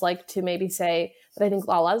would just like to maybe say that I think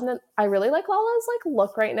I really like Lala's like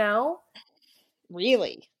look right now.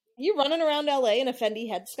 Really? You running around LA in a Fendi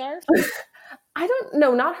headscarf? I don't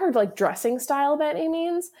know, not her like dressing style by any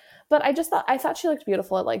means, but I thought she looked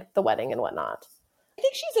beautiful at like the wedding and whatnot. I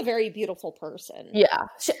think she's a very beautiful person. Yeah.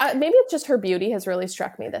 Maybe it's just her beauty has really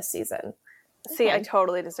struck me this season. See, I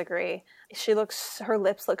totally disagree. Her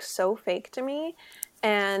lips look so fake to me.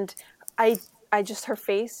 And I just, her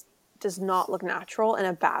face does not look natural in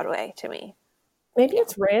a bad way to me. Maybe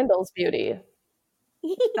it's Randall's beauty.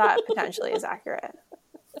 That potentially is accurate.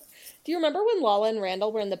 Do you remember when Lala and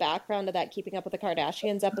Randall were in the background of that Keeping Up with the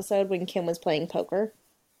Kardashians episode when Kim was playing poker?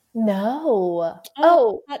 No.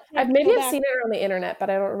 I've seen it on the internet, but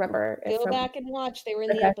I don't remember. Go back and watch. They were in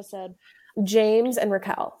the episode. James and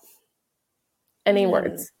Raquel. Any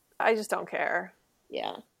words? I just don't care.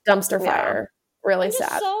 Yeah. Dumpster fire. Really I'm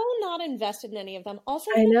sad. So not invested in any of them.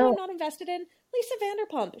 Also, I know. I'm not invested in Lisa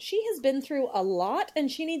Vanderpump. She has been through a lot,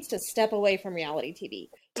 and she needs to step away from reality TV.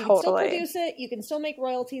 You can still produce it. You can still make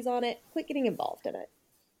royalties on it. Quit getting involved in it.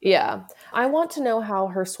 Yeah. I want to know how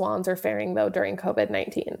her swans are faring, though, during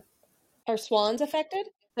COVID-19. Are swans affected?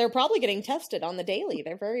 They're probably getting tested on the daily.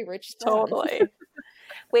 They're very rich swans. Totally.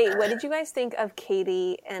 Wait, what did you guys think of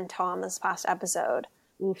Katie and Tom this past episode?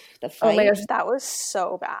 Oof, the fight. Oh my gosh. That was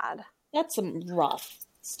so bad. That's some rough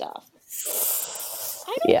stuff.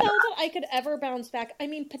 I don't know that I could ever bounce back. I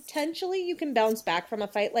mean, potentially you can bounce back from a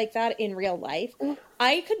fight like that in real life.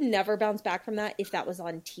 I could never bounce back from that if that was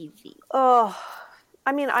on TV. Oh,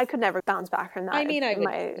 I mean, I could never bounce back from that. I mean,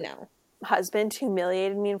 my husband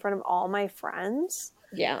humiliated me in front of all my friends.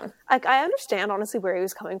 Yeah. Like, I understand, honestly, where he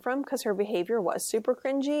was coming from, because her behavior was super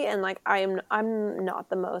cringy, and, like, I'm not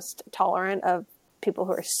the most tolerant of people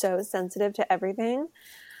who are so sensitive to everything.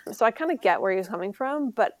 So I kind of get where he was coming from,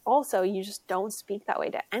 but also you just don't speak that way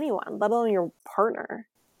to anyone, let alone your partner.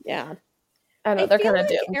 Yeah. I know, they're kind of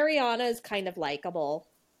doomed. Ariana is kind of likable.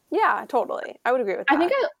 Yeah, think I would agree with that. I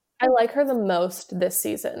think I like her the most this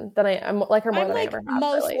season. I'm like her more than I ever have.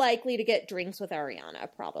 Most likely to get drinks with Ariana,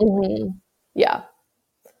 probably. Mm-hmm. Yeah.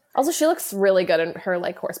 Also, she looks really good in her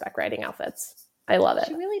like horseback riding outfits. I love it.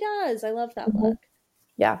 She really does. I love that look.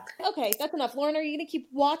 Yeah. Okay, that's enough. Lauren, are you going to keep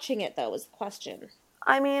watching it, though, is the question.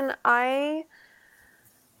 I mean, I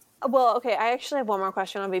Well, okay, I actually have one more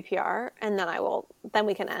question on VPR, and then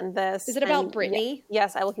we can end this. Is it about Britney?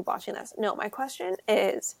 Yes, I will keep watching this. No, my question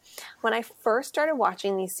is, when I first started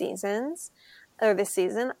watching this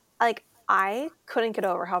season, like, I couldn't get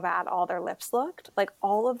over how bad all their lips looked. Like,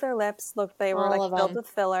 all of their lips looked, they were, All like, of filled them. with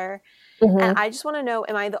filler. Mhm. And I just want to know,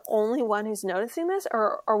 am I the only one who's noticing this,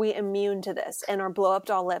 or are we immune to this and are blow-up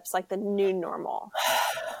doll lips, like, the new normal?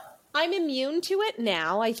 I'm immune to it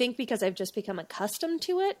now, I think, because I've just become accustomed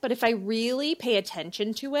to it. But if I really pay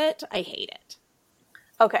attention to it, I hate it.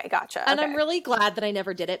 Okay, gotcha. And okay. I'm really glad that I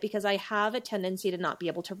never did it because I have a tendency to not be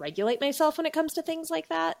able to regulate myself when it comes to things like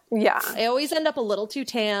that. Yeah. I always end up a little too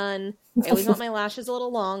tan. I always want my lashes a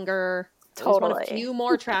little longer. I always want a Totally. few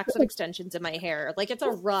more tracks of extensions in my hair. Like, it's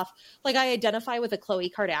a rough... Like, I identify with a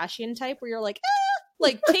Khloe Kardashian type where you're like,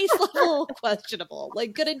 like, taste level, questionable.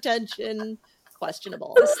 Like, good intention,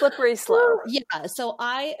 questionable. The slippery slope. Yeah, so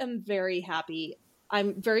I am very happy.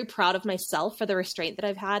 I'm very proud of myself for the restraint that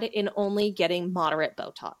I've had in only getting moderate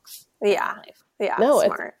Botox. Yeah. in my life. Yeah, No,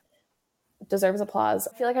 smart. Deserves applause.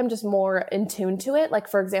 I feel like I'm just more in tune to it. Like,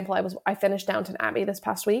 for example, I finished Downton Abbey this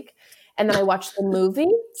past week, and then I watched the movie.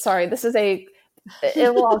 Sorry,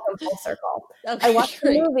 it will all come full circle. Okay, I watched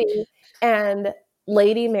great. the movie, and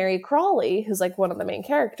Lady Mary Crawley, who's like one of the main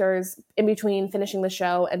characters, in between finishing the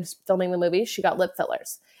show and filming the movie, she got lip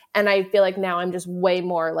fillers. And I feel like now I'm just way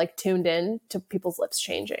more like tuned in to people's lips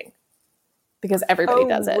changing because everybody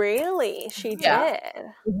does it. Really? She Yeah. did.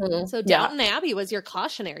 Mhm. So Yeah. Downton Abbey was your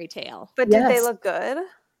cautionary tale. But did they Yes. look good?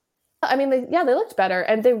 I mean, they looked better,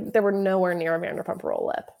 and they were nowhere near a Vanderpump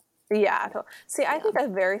Rules lip. Yeah. See, I think a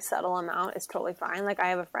very subtle amount is totally fine. Like, I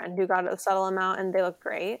have a friend who got a subtle amount and they look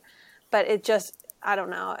great. But it just, I don't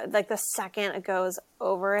know. Like, the second it goes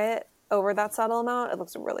over that subtle amount, it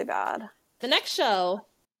looks really bad. The next show,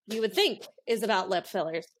 you would think, is about lip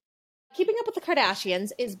fillers. Keeping Up with the Kardashians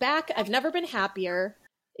is back. I've never been happier.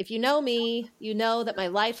 If you know me, you know that my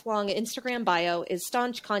lifelong Instagram bio is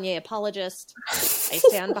staunch Kanye apologist. I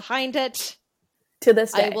stand behind it. To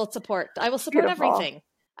this day. I will support Beautiful. everything.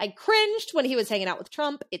 I cringed when he was hanging out with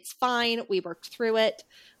Trump. It's fine. We worked through it.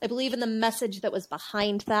 I believe in the message that was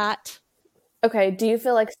behind that. Okay, do you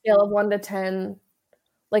feel like scale of 1 to 10,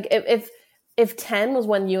 like if 10 was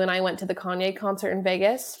when you and I went to the Kanye concert in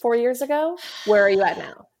Vegas 4 years ago, where are you at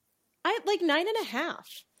now? I like 9.5.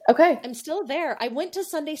 Okay. I'm still there. I went to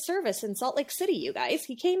Sunday service in Salt Lake City, you guys.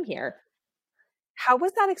 He came here. How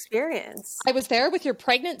was that experience? I was there with your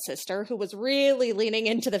pregnant sister who was really leaning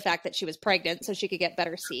into the fact that she was pregnant so she could get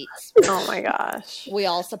better seats. Oh my gosh. We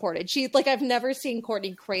all supported. I've never seen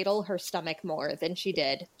Courtney cradle her stomach more than she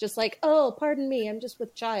did. Just like, oh, pardon me, I'm just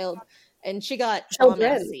with child. And she got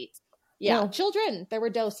bomb-ass seats. Yeah, children. There were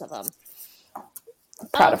dose of them.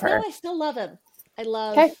 Proud of her. No, I still love him. I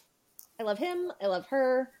love him. I love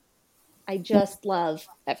her. I just love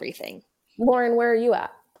everything. Lauren, where are you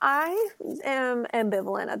at? I am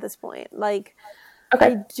ambivalent at this point. Like, Okay.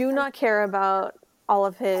 I do not care about all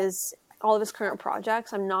of his current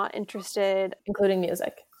projects. I'm not interested. Including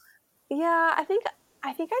music. Yeah, I think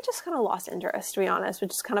I just kind of lost interest, to be honest,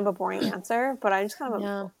 which is kind of a boring answer, but I just kind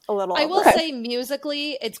of a little. I will say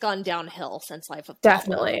musically, it's gone downhill since Life of Pablo.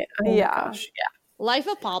 Definitely. Oh Yeah. my gosh, yeah. Life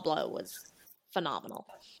of Pablo was phenomenal.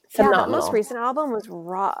 Yeah, that Phenomenal. most recent album was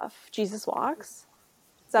rough. Jesus Walks.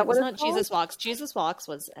 Is that It was what not it's called? Jesus Walks. Jesus Walks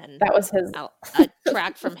was That was his a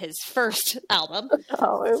track from his first album.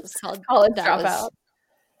 Oh, It oops. was called- college that dropout. was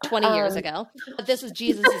 20 years ago. This is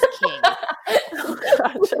Jesus is King.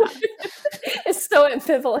 Gotcha. It's so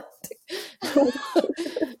ambivalent.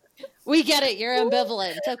 We get it. You're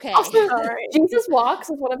ambivalent. Okay. All right. Jesus Walks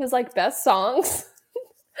is one of his like best songs.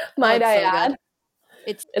 Might it's I so add? good.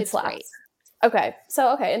 It It's slaps. great. Okay.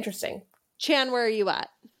 So interesting. Chan, where are you at?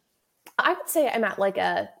 I would say I'm at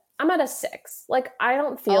a 6. Like, I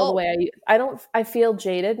don't feel the Oh. way I feel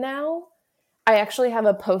jaded now. I actually have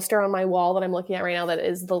a poster on my wall that I'm looking at right now that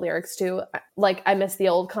is the lyrics to, like, I miss the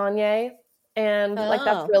old Kanye. And like,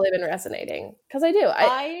 that's Oh. really been resonating. Because I do. I'm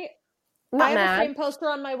I not have a mad. frame poster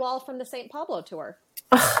on my wall from the St. Pablo tour.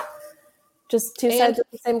 Just two sides of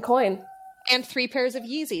the same coin. And 3 pairs of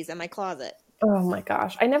Yeezys in my closet. Oh my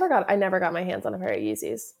gosh. I never got my hands on a pair of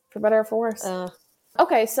Yeezys. For better or for worse. Uh,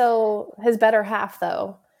 Okay, so his better half,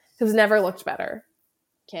 though, who's never looked better.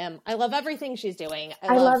 Kim, I love everything she's doing.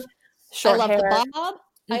 I love short I love hair. the bob.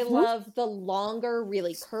 I Mhm. love the longer,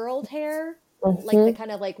 really curled hair. Like the kind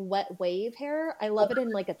of like wet wave hair. I love it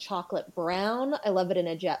in like a chocolate brown. I love it in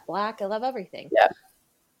a jet black. I love everything. Yeah.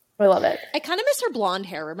 I love it. I kind of miss her blonde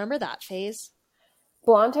hair. Remember that phase?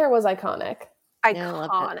 Blonde hair was iconic. Yeah, I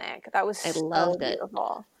loved Iconic. That was I so loved it.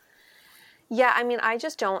 beautiful. Yeah, I mean, I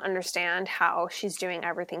just don't understand how she's doing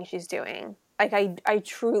everything she's doing. Like, I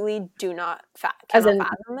truly do not cannot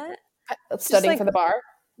fathom it. Studying like, for the bar?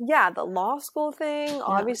 Yeah, the law school thing,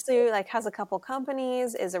 obviously, like, has a couple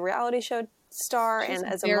companies, is a reality show star, She's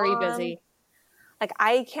and as very a mom. busy. Like,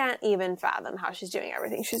 I can't even fathom how she's doing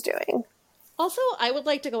everything she's doing. Also, I would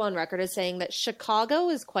like to go on record as saying that Chicago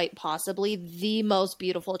is quite possibly the most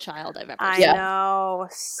beautiful child I've ever seen. I know.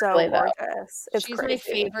 So Really, though. gorgeous. It's She's crazy. my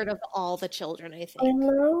favorite of all the children, I I think.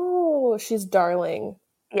 know. She's darling.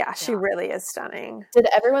 Yeah, she really is stunning. Did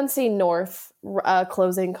everyone see North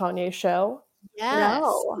closing Kanye's show? Yes.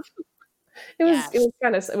 No.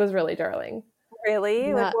 It was really darling. Really?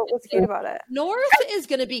 Yeah. Like, what was cute about it? North is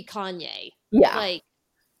going to be Kanye. Yeah. Like,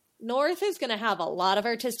 North is going to have a lot of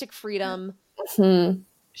artistic freedom. Hmm.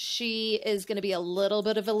 She is going to be a little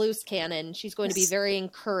bit of a loose cannon. She's going to be very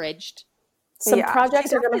encouraged. Some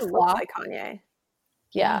projects she are going to definitely looks flop. like Kanye.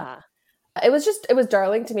 Yeah. It was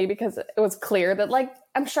darling to me because it was clear that, like,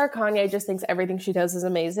 I'm sure Kanye just thinks everything she does is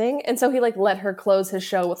amazing. And so he, like, let her close his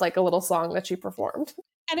show with, like, a little song that she performed.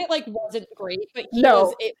 And it, like, wasn't great, but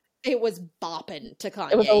it was bopping to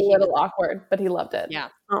Kanye. It was a little awkward, but he loved it. Yeah.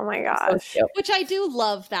 Oh my gosh. So Which I do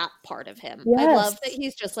love that part of him. Yes. I love that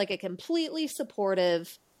he's just, like, a completely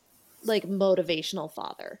supportive, like, motivational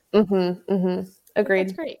father. Mm-hmm. Mm-hmm. Agreed.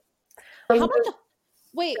 That's great. How about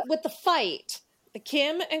with the fight, the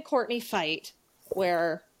Kim and Courtney fight,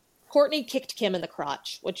 where Courtney kicked Kim in the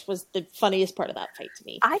crotch, which was the funniest part of that fight to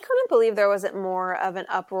me. I couldn't believe there wasn't more of an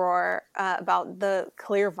uproar about the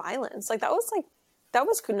clear violence. Like, that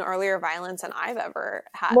was gnarlier violence than I've ever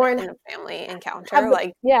had in a family encounter.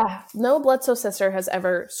 No Bledsoe sister has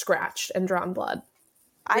ever scratched and drawn blood.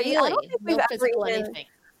 Really? I don't think anything.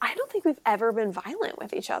 I don't think we've ever been violent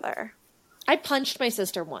with each other. I punched my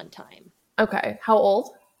sister one time. Okay. How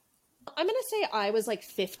old? I'm going to say I was like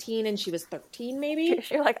 15 and she was 13 maybe.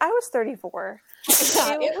 You're like, I was 34.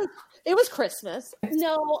 Yeah, it was Christmas.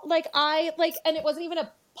 No, and it wasn't even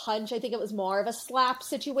a punch. I think it was more of a slap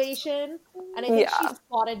situation. And I think she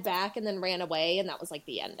swatted back and then ran away, and that was like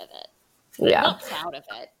the end of it. Yeah. I'm not proud of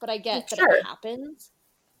it, but I get that it happens.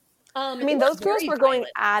 I mean, those girls were going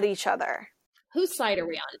at each other. Whose side are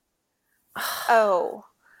we on? Oh,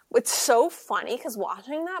 it's so funny because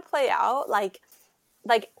watching that play out, like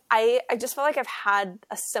I just felt like I've had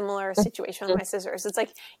a similar situation with my sisters. It's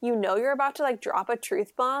like, you're about to, like, drop a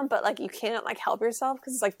truth bomb, but, like, you can't, like, help yourself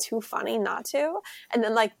because it's, like, too funny not to. And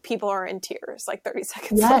then, like, people are in tears, like, 30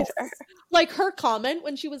 seconds later. Like, her comment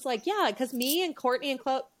when she was like, yeah, because me and Courtney and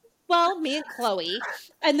Chloe,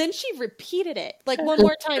 and then she repeated it, like, one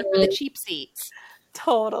more time for the cheap seats.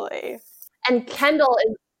 Totally. And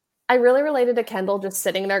I really related to Kendall just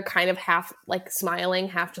sitting there kind of half, like, smiling,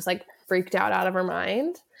 half just, like, freaked out of her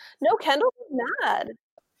mind. No, Kendall was mad.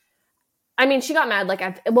 I mean, she got mad, like,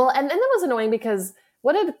 and then that was annoying because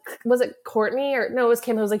was it Courtney or no, it was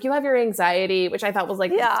Kim who was like, you have your anxiety, which I thought was,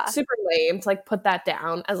 like, super lame to, like, put that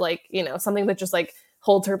down as, like, something that just, like,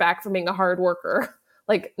 holds her back from being a hard worker.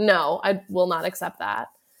 Like, no, I will not accept that.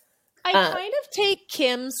 I kind of take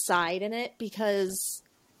Kim's side in it because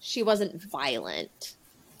she wasn't violent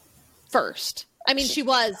first. I mean, she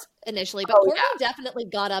was initially, but Courtney definitely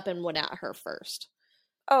got up and went at her first.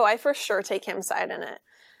 Oh, I for sure take Kim's side in it.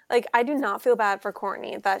 Like, I do not feel bad for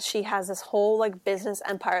Courtney that she has this whole, like, business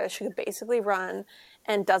empire that she could basically run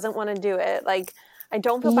and doesn't want to do it. Like, I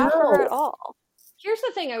don't feel bad for her at all. Here's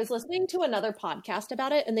the thing. I was listening to another podcast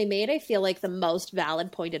about it, and they made, I feel like, the most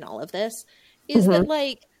valid point in all of this is that,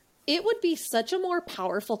 like, it would be such a more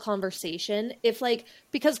powerful conversation if, like,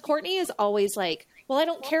 because Courtney is always like, well, I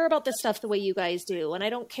don't care about this stuff the way you guys do. And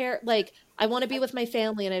I don't care, like, I want to be with my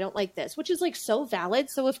family and I don't like this, which is, like, so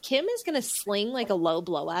valid. So if Kim is going to sling, like, a low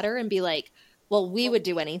blow at her and be like, well, we would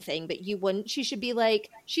do anything, but you wouldn't, she should be like,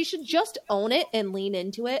 she should just own it and lean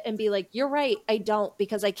into it and be like, you're right, I don't,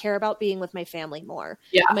 because I care about being with my family more.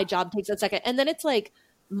 Yeah. And my job takes a second. And then it's like,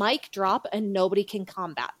 mic drop and nobody can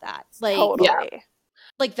combat that. Like, totally.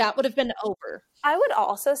 Like, that would have been over. I would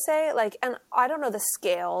also say, like, and I don't know the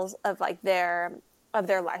scales of, like, their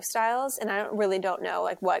lifestyles, and I really don't know,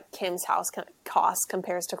 like, what Kim's house costs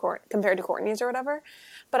compared to Courtney's or whatever.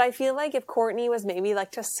 But I feel like if Courtney was maybe,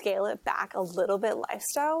 like, to scale it back a little bit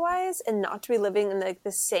lifestyle-wise and not to be living in, like,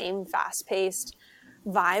 the same fast-paced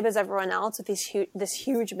vibe as everyone else with this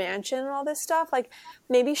huge mansion and all this stuff, like,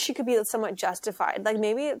 maybe she could be somewhat justified. Like,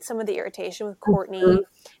 maybe some of the irritation with Courtney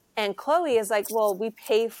and Chloe is like, well, we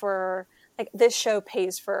pay for, like, this show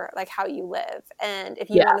pays for, like, how you live. And if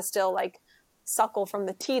you want to still, like, suckle from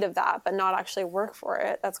the teat of that, but not actually work for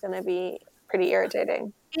it, that's going to be pretty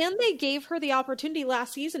irritating. And they gave her the opportunity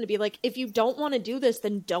last season to be like, if you don't want to do this,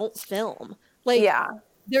 then don't film. Like, Yeah.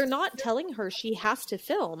 they're not telling her she has to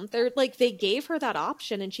film. They're like, they gave her that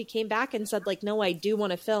option and she came back and said like, no, I do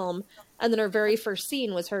want to film. And then her very first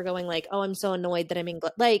scene was her going like, oh, I'm so annoyed that I'm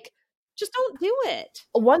English. Like, just don't do it.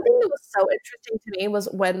 One thing that was so interesting to me was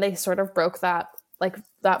when they sort of broke that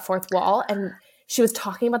fourth wall and she was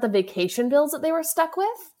talking about the vacation bills that they were stuck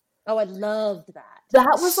with. Oh, I loved that.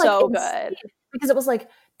 That was like so insane, good. because it was like,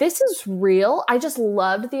 this is real. I just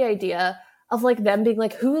loved the idea of like them being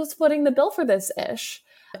like, who's footing the bill for this ish?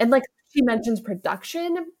 And like she mentions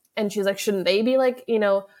production and she's like, shouldn't they be like, you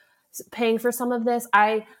know, paying for some of this?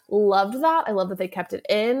 I loved that. I love that they kept it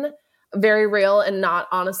in. Very real and not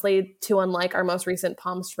honestly too unlike our most recent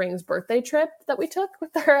Palm Springs birthday trip that we took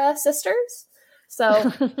with our sisters. So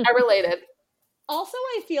I related. Also,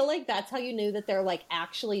 I feel like that's how you knew that they're like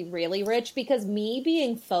actually really rich, because me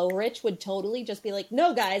being faux rich would totally just be like,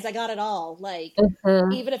 no guys, I got it all. Like,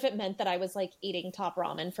 even if it meant that I was like eating top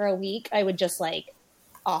ramen for a week, I would just like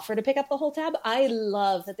offer to pick up the whole tab. I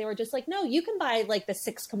love that they were just like, no, you can buy like the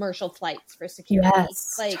 6 commercial flights for security.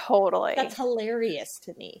 Yes, like, totally. That's hilarious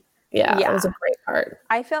to me. Yeah, it was a great part.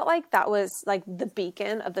 I felt like that was like the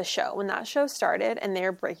beacon of the show. When that show started and they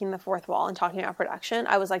were breaking the fourth wall and talking about production,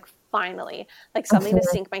 I was like, finally, like something to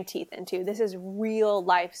sink my teeth into. This is real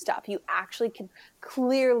life stuff. You actually can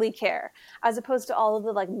clearly care, as opposed to all of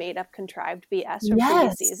the like made up contrived BS from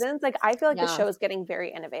previous seasons. Like, I feel like the show is getting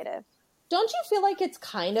very innovative. Don't you feel like it's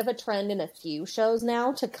kind of a trend in a few shows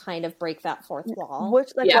now to kind of break that fourth wall?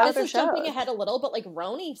 Which, like, this is jumping ahead a little, but like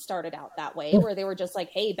Roni started out that way, where they were just like,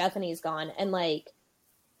 "Hey, Bethany's gone," and like,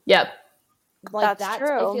 like that's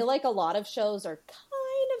true. I feel like a lot of shows are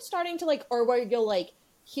kind of starting to like, or where you'll like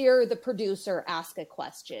hear the producer ask a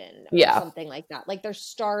question, or something like that. Like they're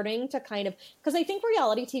starting to kind of, because I think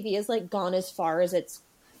reality TV has like gone as far as it's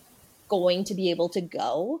going to be able to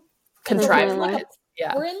go. Contrived.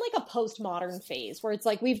 We're in like a postmodern phase where it's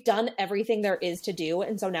like we've done everything there is to do,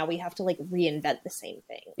 and so now we have to like reinvent the same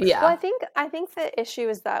thing. Yeah. Well, I think the issue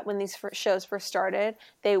is that when these shows first started,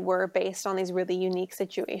 they were based on these really unique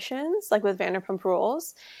situations, like with Vanderpump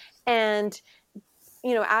Rules, and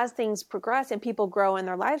you know, as things progress and people grow and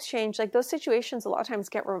their lives change, like those situations a lot of times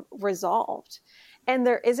get resolved, and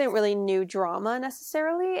there isn't really new drama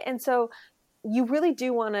necessarily, and so you really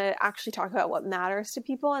do want to actually talk about what matters to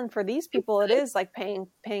people. And for these people, it is like paying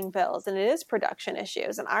bills, and it is production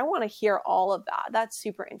issues. And I want to hear all of that. That's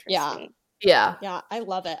super interesting. Yeah. I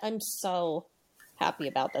love it. I'm so happy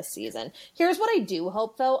about this season. Here's what I do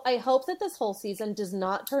hope, though. I hope that this whole season does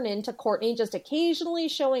not turn into Courtney just occasionally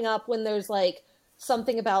showing up when there's like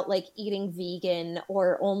something about like eating vegan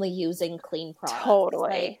or only using clean products.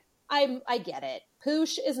 Totally. Like, I get it.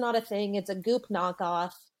 Poosh is not a thing. It's a Goop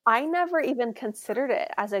knockoff. I never even considered it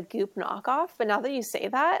as a Goop knockoff, but now that you say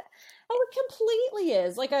that, it completely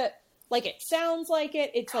is. Like it sounds like it.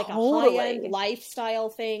 It's like a high-end lifestyle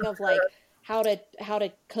thing of like how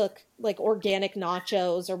to cook like organic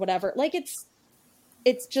nachos or whatever. Like it's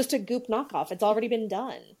just a Goop knockoff. It's already been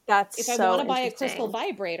done. That's if I want to buy a crystal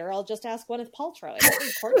vibrator, I'll just ask Gwyneth Paltrow. I don't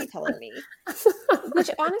need Courtney telling me. Which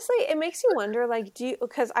honestly, it makes you wonder, like,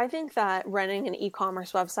 because I think that running an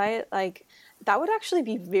e-commerce website, like, that would actually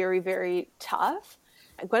be very, very tough.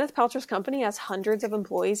 Gwyneth Paltrow's company has hundreds of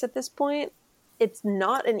employees at this point. It's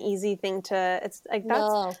not an easy thing to, it's like,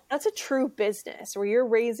 that's a true business where you're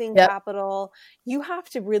raising capital. You have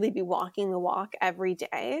to really be walking the walk every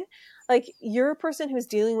day. Like, you're a person who's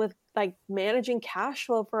dealing with like managing cash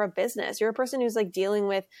flow for a business. You're a person who's like dealing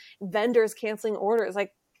with vendors canceling orders,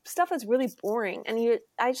 like stuff that's really boring. And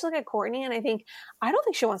I just look at Courtney and I don't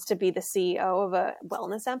think she wants to be the CEO of a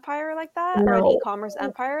wellness empire like that, or an e-commerce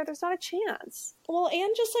empire. There's not a chance. Well, and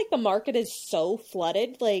just like the market is so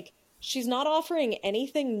flooded, like she's not offering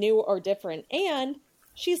anything new or different. And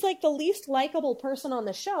she's like the least likable person on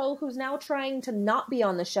the show who's now trying to not be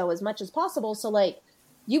on the show as much as possible. So like,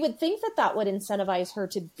 you would think that would incentivize her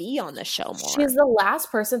to be on the show more. She's the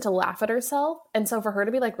last person to laugh at herself. And so for her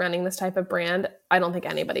to be like running this type of brand, I don't think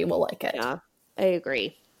anybody will like it. Yeah, I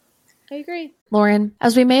agree. Lauren,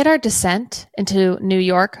 as we made our descent into New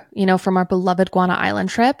York, you know, from our beloved Guana Island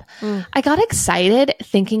trip, I got excited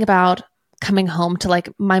thinking about coming home to like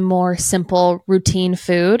my more simple routine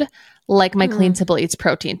food, like my Clean Simple Eats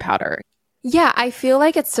protein powder. Yeah, I feel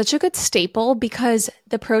like it's such a good staple because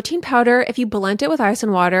the protein powder, if you blend it with ice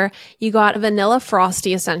and water, you got vanilla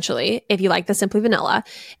frosty essentially, if you like the Simply Vanilla.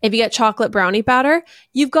 If you get chocolate brownie batter,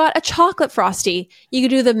 you've got a chocolate frosty. You could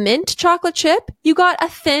do the mint chocolate chip, you got a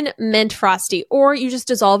thin mint frosty, or you just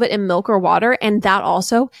dissolve it in milk or water, and that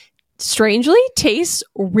also strangely tastes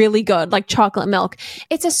really good, like chocolate milk.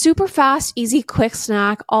 It's a super fast, easy, quick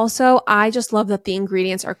snack. Also, I just love that the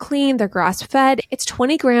ingredients are clean, they're grass-fed. It's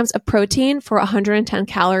 20 grams of protein for 110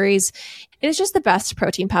 calories. It is just the best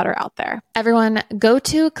protein powder out there. Everyone, go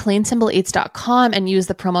to cleansimpleeats.com and use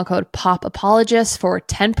the promo code POPAPOLOGIST for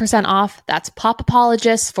 10% off. That's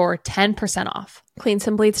POPAPOLOGIST for 10% off.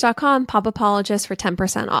 Cleansimpleeats.com, POPAPOLOGIST for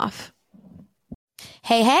 10% off.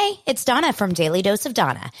 Hey, it's Donna from Daily Dose of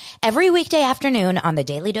Donna. Every weekday afternoon on the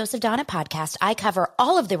Daily Dose of Donna podcast, I cover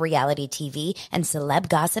all of the reality TV and celeb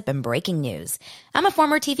gossip and breaking news. I'm a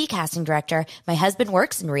former TV casting director. My husband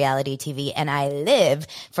works in reality TV, and I live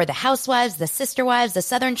for the housewives, the sister wives, the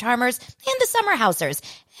Southern Charmers, and the summer housers.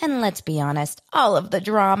 And let's be honest, all of the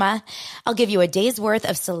drama. I'll give you a day's worth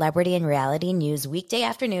of celebrity and reality news weekday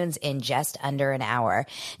afternoons in just under an hour.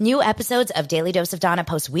 New episodes of Daily Dose of Donna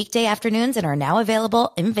post weekday afternoons and are now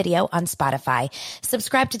available in video on Spotify.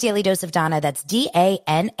 Subscribe to Daily Dose of Donna. That's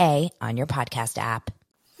DANA on your podcast app.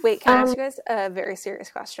 Wait, can I ask you guys a very serious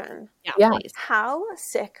question? Yeah. Please. How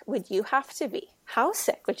sick would you have to be? How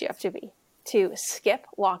sick would you have to be to skip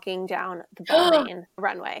walking down the Balmain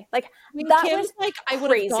runway? Like, I mean, that Kim's was like, I would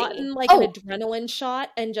crazy. have gotten like an adrenaline shot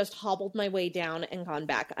and just hobbled my way down and gone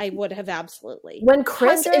back. I would have absolutely. When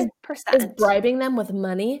Chris is 100%. bribing them with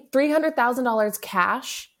money, $300,000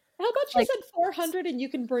 cash. How about she like- said 400 and you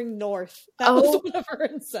can bring north? That Oh. was one of her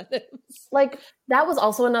incentives. Like, that was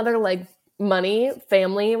also another, like, money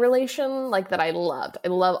family relation, like, that I loved. I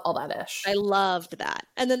love all that ish. I loved that.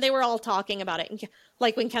 And then they were all talking about it. And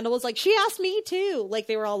like when Kendall was like, she asked me too. Like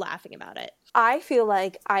they were all laughing about it. I feel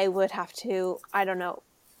like I would have to, I don't know.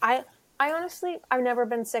 I honestly, I've never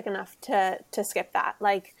been sick enough to skip that.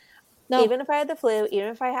 Like, No. even if I had the flu, even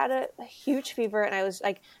if I had a huge fever and I was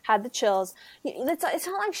like, had the chills, it's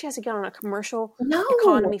not like she has to get on a commercial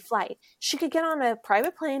economy flight. She could get on a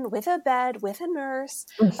private plane with a bed, with a nurse,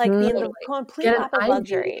 like be in the complete Get an lap of IV.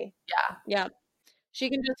 luxury. Yeah. She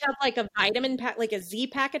can just have like a vitamin pack, like a Z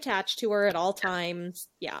pack attached to her at all times.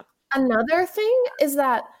 Yeah. Another thing is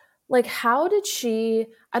that, like, how did she,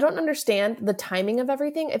 I don't understand the timing of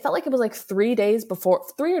everything. It felt like it was like 3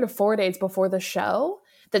 or 4 days before the show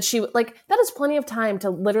that she, like, that is plenty of time to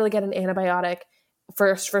literally get an antibiotic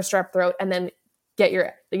for strep throat and then get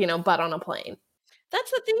your, butt on a plane.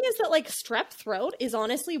 That's the thing is that like strep throat is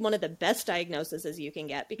honestly one of the best diagnoses you can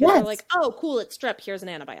get because they're like, oh, cool, it's strep. Here's an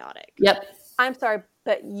antibiotic. Yep. I'm sorry,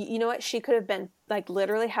 but you know what? She could have been like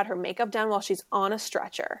literally had her makeup done while she's on a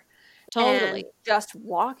stretcher. Totally. And just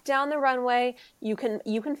walk down the runway. You can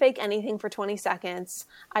fake anything for 20 seconds.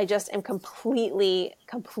 I just am completely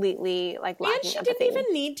like lacking And she empathy. didn't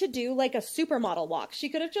even need to do like a supermodel walk. She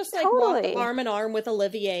could have just like Totally. walked arm in arm with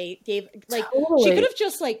Olivier. She Totally. could have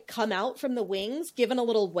just like come out from the wings, given a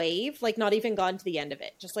little wave, like not even gone to the end of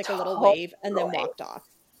it, just like a little wave, and then walked off.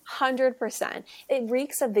 100%. It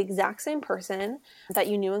reeks of the exact same person that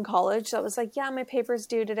you knew in college that was like, yeah, my paper's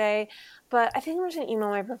due today, but I think I'm just going to email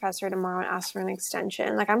my professor tomorrow and ask for an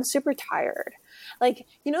extension. Like, I'm super tired. Like,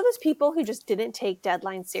 those people who just didn't take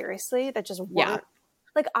deadlines seriously, that just weren't.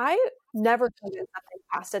 Like, I never turned in something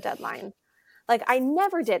past a deadline. Like, I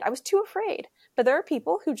never did. I was too afraid. But there are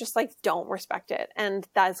people who just, like, don't respect it. And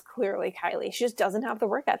that is clearly Kylie. She just doesn't have the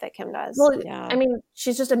work ethic Kim does. Well, Yeah. I mean,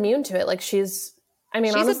 she's just immune to it. Like, she's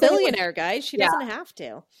She's honestly, a billionaire, guys. She doesn't have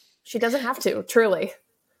to. She doesn't have to, truly.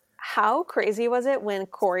 How crazy was it when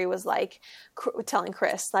Corey was like telling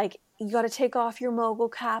Chris, like, you got to take off your mogul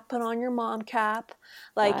cap, put on your mom cap.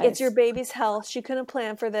 Like, it's your baby's health. She couldn't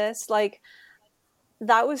plan for this. Like,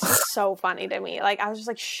 that was just so funny to me. Like, I was just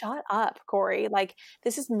like, shut up, Corey. Like,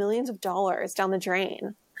 this is millions of dollars down the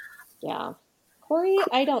drain. Yeah. Corey,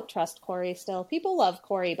 I don't trust Corey still. People love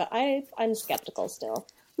Corey, but I'm skeptical still.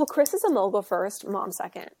 Well, Chris is a mogul first, mom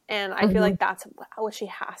second. And I feel like that's what she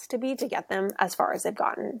has to be to get them as far as they've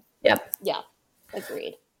gotten. Yep. Yeah.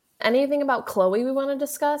 Agreed. Anything about Chloe we want to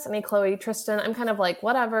discuss? Any Chloe, Tristan? I'm kind of like,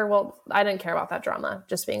 whatever. Well, I didn't care about that drama,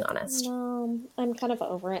 just being honest. I'm kind of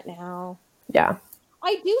over it now. Yeah.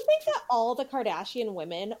 I do think that all the Kardashian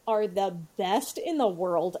women are the best in the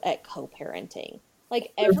world at co-parenting.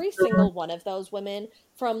 Like every single one of those women,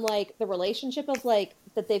 from like the relationship of like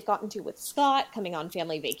that they've gotten to with Scott, coming on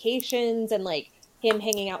family vacations and like him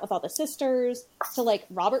hanging out with all the sisters, to like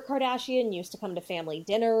Robert Kardashian used to come to family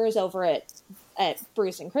dinners over at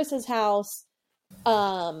Bruce and Chris's house.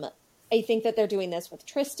 I think that they're doing this with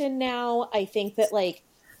Tristan now. I think that like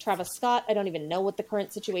Travis Scott, I don't even know what the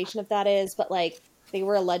current situation of that is, but like they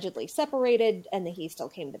were allegedly separated and then he still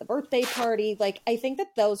came to the birthday party. Like, I think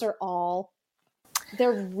that those are all,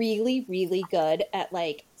 they're really, really good at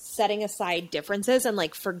like setting aside differences and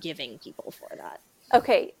like forgiving people for that.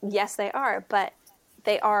 Okay, yes, they are, but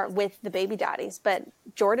they are with the baby daddies. But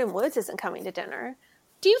Jordan Woods isn't coming to dinner.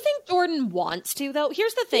 Do you think Jordan wants to, though?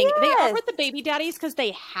 Here's the thing. They are Yes. with the baby daddies because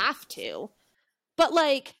they have to. But,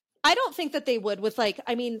 like, I don't think that they would with, like,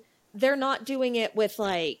 I mean, they're not doing it with,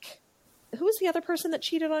 like, who was the other person that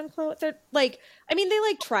cheated on Chloe? They're, like, I mean, they,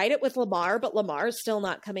 like, tried it with Lamar, but Lamar's still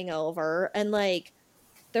not coming over. And, like,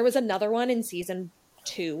 there was another one in season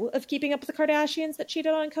 2 of Keeping Up with the Kardashians that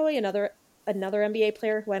cheated on Chloe, another NBA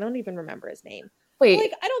player who I don't even remember his name. Wait,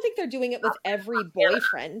 Like, I don't think they're doing it with every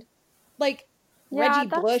boyfriend. Like, Yeah, Reggie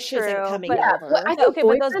that's Bush true, isn't coming but- yeah, over. well, I think Okay,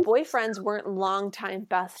 but those boyfriends- boyfriends weren't longtime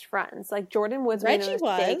best friends. Like Jordan Woods made a Reggie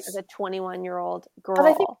mistake was. as a 21-year-old girl.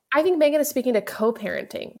 But I think Megan is speaking to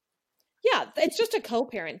co-parenting. Yeah, it's just a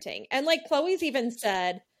co-parenting. And like Chloe's even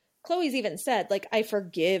said, like, I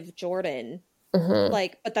forgive Jordan. Mm-hmm.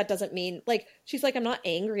 Like, but that doesn't mean, like, she's like, I'm not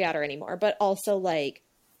angry at her anymore. But also, like,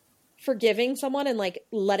 forgiving someone and, like,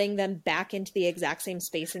 letting them back into the exact same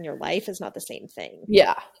space in your life is not the same thing.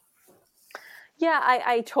 Yeah. Yeah,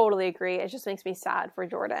 I totally agree. It just makes me sad for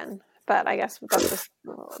Jordan. But I guess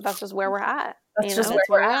that's just where we're at. That's just That's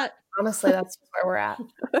where we're at. Honestly, that's just where we're at.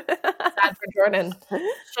 Sad for Jordan.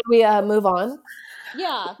 Should we move on?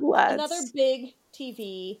 Yeah. Let's. Another big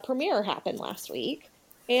TV premiere happened last week.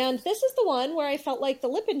 And this is the one where I felt like the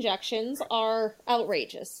lip injections are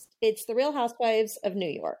outrageous. It's The Real Housewives of New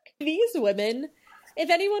York. These women, if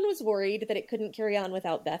anyone was worried that it couldn't carry on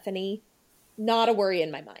without Bethany, not a worry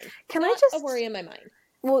in my mind. Can Not I just a worry in my mind.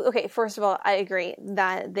 Well, okay, first of all, I agree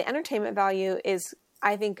that the entertainment value is,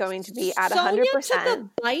 I think, going to be at 100%. Sonia took a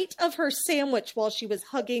bite of her sandwich while she was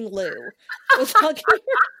hugging Lou. Was hugging her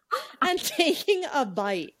and taking a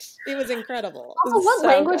bite. It was incredible. Also, what So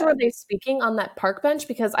language good. were they speaking on that park bench?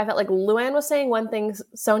 Because I felt like Luann was saying one thing,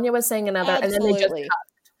 Sonia was saying another, and then they just Absolutely. cut.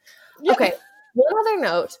 Yeah. Okay, one other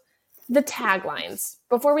note. The taglines,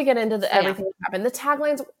 before we get into everything that happened, the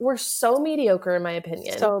taglines were so mediocre in my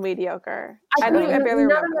opinion. So mediocre. I I barely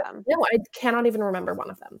remember them. No, I cannot even remember one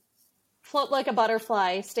of them. Float like a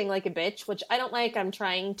butterfly, sting like a bitch, which I don't like. I'm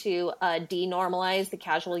trying to denormalize the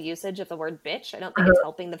casual usage of the word bitch. I don't think it's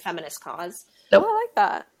helping the feminist cause. Nope. Oh, I like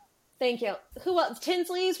that. Thank you. Who else?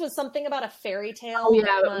 Tinsley's was something about a fairy tale. Oh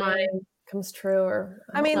yeah, but mine comes true. Or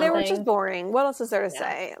I mean, they were something. just boring. What else is there to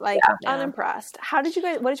say? Like, Yeah. unimpressed. What did you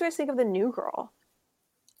guys think of the new girl?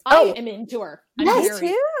 I am into her. I'm Me very-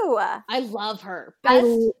 too. I love her.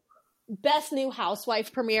 I- Best new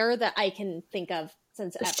housewife premiere that I can think of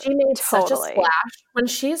since ever. She made such a Totally. splash when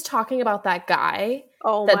she's talking about that guy.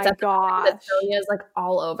 Oh that's my at the party gosh. that Sonia's like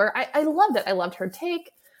all over. I loved it. I loved her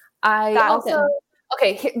take. I That also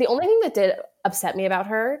was the only thing that did upset me about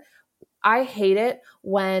her, I hate it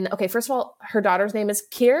when first of all, her daughter's name is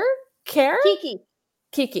Kiki. Kiki.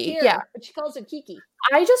 Kiki. Yeah. But she calls her Kiki.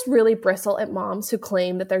 I just really bristle at moms who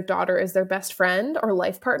claim that their daughter is their best friend or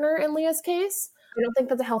life partner in Leah's case. I don't think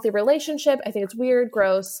that's a healthy relationship. I think it's weird,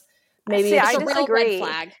 gross. Maybe See, it's I It's a real disagree. red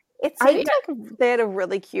flag. It I- seemed like they had a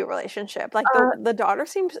really cute relationship. Like the daughter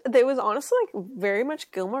seemed. It was honestly like very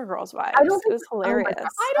much Gilmore Girls vibes. I don't It think- was oh my hilarious. God.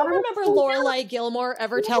 I don't remember Lorelai Gilmore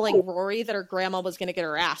ever No. telling Rory that her grandma was going to get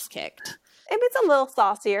her ass kicked. Maybe it's a little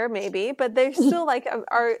saucier, maybe, but they still like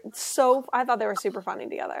are so. I thought they were super funny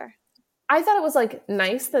together. I thought it was like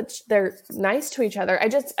nice that they're nice to each other.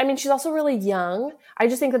 I mean, she's also really young. I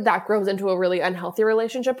just think that grows into a really unhealthy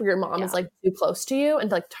relationship where your mom is like too close to you and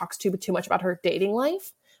like talks too much about her dating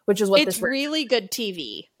life, which is what It's this really good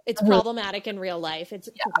TV. It's problematic in real life. It's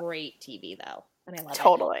great TV though, and I love it.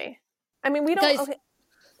 Totally. I mean, we don't. Guys, okay.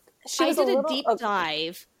 She I was did a little- deep okay.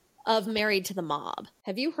 dive of Married to the Mob.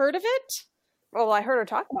 Have you heard of it? Well, I heard her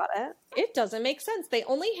talk about it. It doesn't make sense. They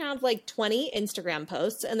only have like 20 Instagram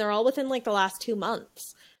posts and they're all within like the last 2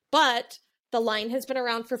 months. But the line has been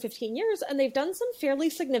around for 15 years and they've done some fairly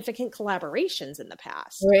significant collaborations in the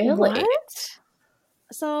past. really.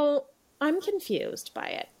 So I'm confused by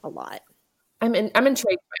it a lot. I'm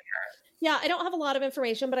intrigued by Yeah, I don't have a lot of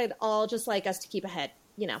information, but I'd all just like us to keep our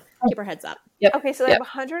heads up. Yep. Okay, so they have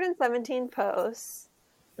 117 posts.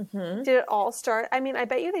 Mm-hmm. Did it all start? I mean, I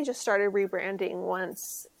bet you they just started rebranding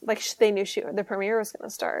once, like they knew the premiere was going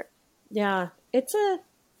to start. Yeah, it's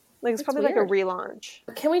Probably like a relaunch.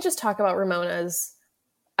 Can we just talk about Ramona's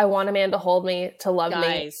I want a man to hold me, to love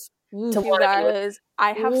guys. me, Oof. to You want to guys,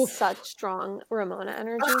 I have Oof. such strong Ramona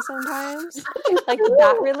energy sometimes. Like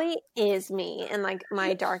that really is me in like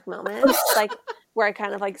my dark moments, like where I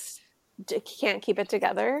kind of like can't keep it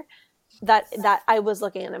together. That I was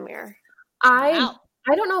looking in a mirror. Wow.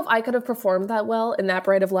 I don't know if I could have performed that well in that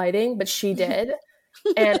bright of lighting, but she did.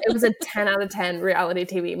 And it was a 10 out of 10 reality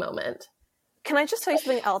TV moment. Can I just tell you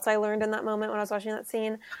something else I learned in that moment when I was watching that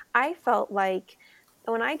scene? I felt like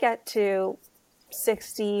when I get to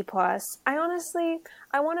 60 plus, I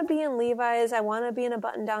want to be in Levi's. I want to be in a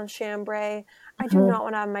button-down chambray. I do not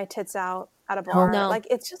want to have my tits out at a bar. No. Like,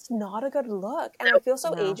 it's just not a good look. And I feel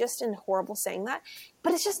so ageist and horrible saying that,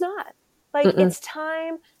 but it's just not. Like, it's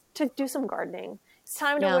time to do some gardening. It's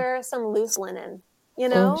time to wear some loose linen, you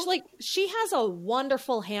know? She has a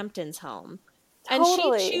wonderful Hamptons home.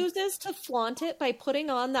 Totally. And she chooses to flaunt it by putting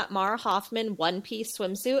on that Mara Hoffman one-piece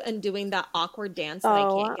swimsuit and doing that awkward dance that I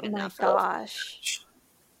can't get enough of. Oh my gosh.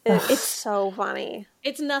 It's so funny.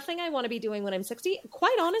 It's nothing I want to be doing when I'm 60.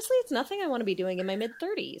 Quite honestly, it's nothing I want to be doing in my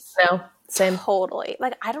mid-30s. No, same. Totally.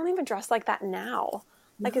 Like, I don't even dress like that now.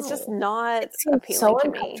 Like, it's just not appealing so to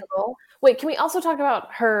me. uncomfortable. Wait, can we also talk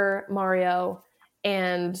about her, Mario,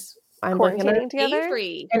 and I'm looking at Quarantining together?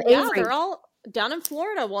 Avery. And Yeah, Avery. they're all down in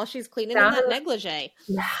Florida while she's cleaning in that negligee.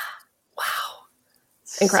 Yeah. Wow.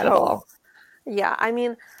 Incredible. Yeah, I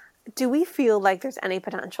mean, do we feel like there's any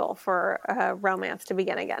potential for a romance to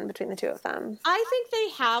begin again between the two of them? I think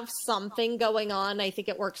they have something going on. I think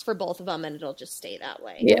it works for both of them, and it'll just stay that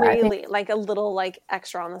way. Yeah, really, like a little like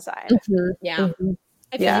extra on the side. Yeah.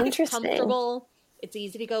 I feel like it's Interesting. comfortable. It's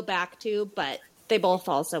easy to go back to, but they both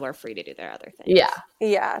also are free to do their other things. Yeah.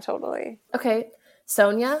 Yeah, totally. Okay.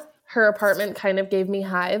 Sonia, her apartment kind of gave me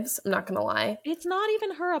hives. I'm not going to lie. It's not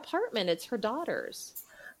even her apartment. It's her daughter's.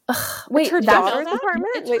 Wait, her that's daughter's apartment?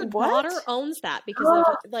 It's Wait, her what? daughter owns that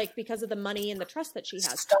because of the money and the trust that she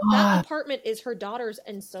has. Stop. That apartment is her daughter's,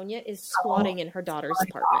 and Sonia is squatting in her daughter's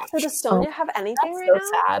apartment. So does Sonia have anything right so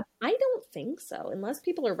now? sad. I don't think so, unless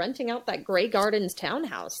people are renting out that Grey Gardens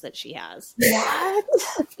townhouse that she has. What?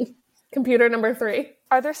 Computer number 3.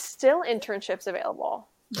 Are there still internships available?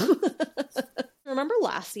 Remember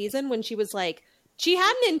last season when she was like, she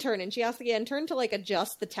had an intern and she asked the intern to like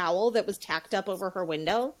adjust the towel that was tacked up over her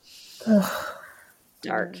window?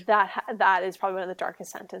 Dark. That is probably one of the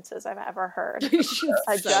darkest sentences I've ever heard.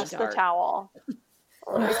 Adjust the towel. It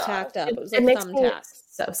was tacked up. It was It like makes me thumbtack.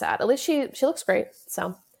 so sad. At least she looks great.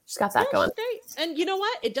 So she's got that going. Great. And you know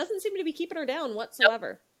what? It doesn't seem to be keeping her down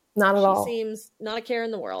whatsoever. Not at all. She seems not a care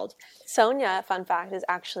in the world. Sonia, fun fact, is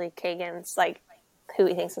actually Kagan's like who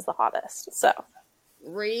he thinks is the hottest. So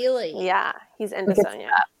Really? yeah, he's into Look at Sonia.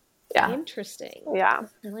 that. Yeah. Interesting. Yeah.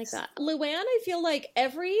 I like that. Luann, I feel like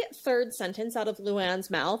every third sentence out of Luann's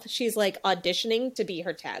mouth, she's like auditioning to be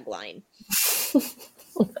her tagline.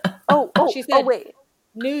 She said, wait.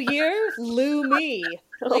 New Year, Lou me.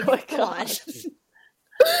 Like, my come on. God.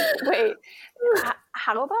 Wait.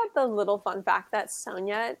 How about the little fun fact that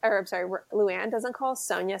Luann doesn't call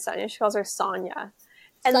Sonia Sonia, she calls her Sonia.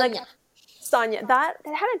 And Sonia. like Sonia, that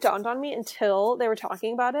it hadn't dawned on me until they were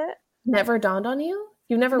talking about it. Never dawned on you?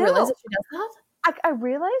 You never No. realized that she does that? I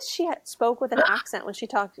realized she spoke with an accent when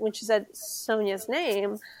she said Sonia's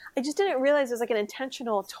name. I just didn't realize it was like an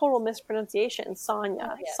intentional, total mispronunciation.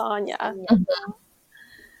 Sonia.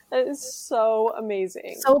 That is so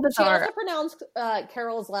amazing. So She bizarre. also pronounced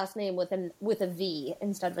Carol's last name with a V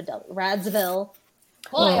instead of a W. Radsville.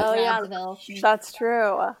 Oh, yeah. Radsville. That's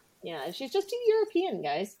true. Yeah, she's just too European,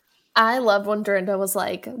 guys. I loved when Dorinda was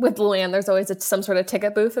like, with Luann, there's always some sort of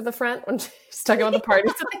ticket booth at the front when she's talking about the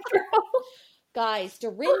parties that they throw. Guys,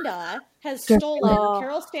 Dorinda has stolen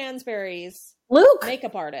Carol Stansberry's Luke!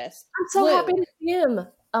 makeup artist. I'm so Lou. happy to see him.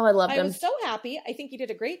 Oh, I loved I him. was so happy. I think he did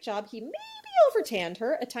a great job. He maybe overtanned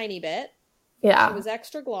her a tiny bit. Yeah. She was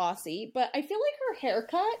extra glossy, but I feel like her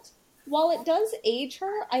haircut, while it does age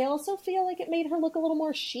her, I also feel like it made her look a little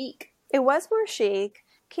more chic. It was more chic.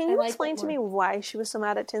 Can you like explain it to me why she was so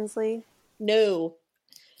mad at Tinsley? No.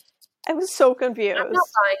 I was so confused. I'm not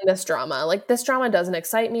buying this drama. Like, this drama doesn't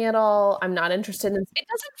excite me at all. I'm not interested in It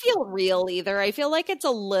doesn't feel real either. I feel like it's a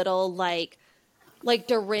little like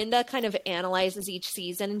Dorinda kind of analyzes each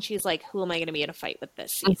season and she's like, who am I going to be in a fight with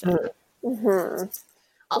this season? Well,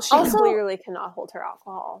 she Also- clearly cannot hold her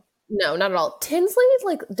alcohol. No, not at all. Tinsley,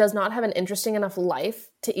 like, does not have an interesting enough life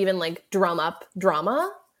to even, like, drum up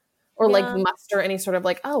drama or, like, muster any sort of,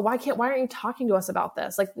 like, oh, why aren't you talking to us about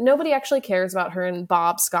this? Like, nobody actually cares about her and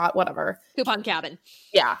Bob, Scott, whatever. Coupon Cabin.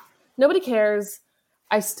 Yeah. Nobody cares.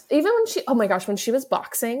 Even when she was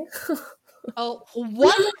boxing. Oh,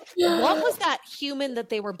 what was that human that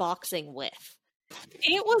they were boxing with?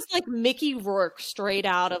 It was like Mickey Rourke straight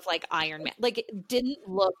out of like Iron Man. Like it didn't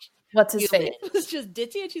look What's his human. face? It was just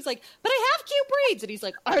ditzy, and she's like, "But I have cute braids," and he's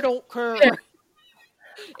like, "I don't care." It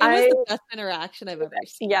was the best interaction I've ever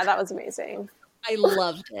seen. Yeah, that was amazing. I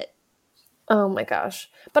loved it. Oh my gosh.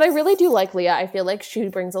 But I really do like Leah. I feel like she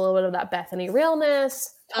brings a little bit of that Bethany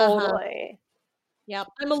realness. Totally. Yep.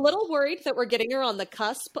 I'm a little worried that we're getting her on the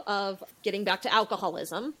cusp of getting back to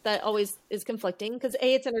alcoholism. That always is conflicting because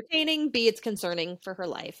A, it's entertaining, B, it's concerning for her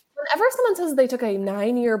life. Whenever someone says they took a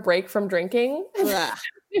 9-year break from drinking, Ugh.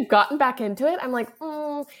 they've gotten back into it, I'm like,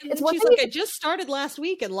 it's one She's thing. like, I just started last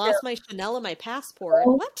week and lost my Chanel and my passport.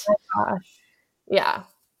 Oh What? my gosh. Yeah.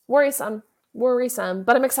 Worrisome.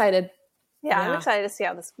 But I'm excited. Yeah, Yeah. I'm excited to see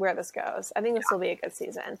where this goes. I think this will be a good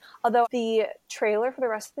season. Although the trailer for the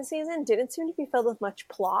rest of the season didn't seem to be filled with much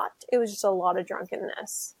plot. It was just a lot of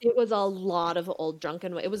drunkenness. It was a lot of old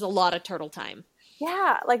drunken. It was a lot of turtle time.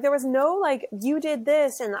 Yeah, like there was no like you did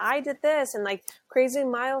this and I did this and like crazy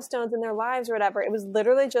milestones in their lives or whatever. It was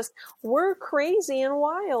literally just we're crazy and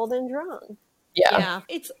wild and drunk. Yeah.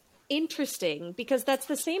 It's interesting because that's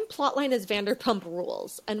the same plot line as Vanderpump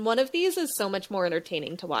Rules, and one of these is so much more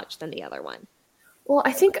entertaining to watch than the other one. Well,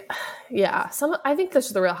 I think, I think this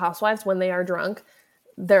is the Real Housewives when they are drunk,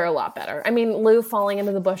 they're a lot better. I mean, Lou falling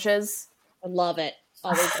into the bushes. I love it.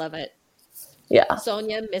 Always love it. Yeah.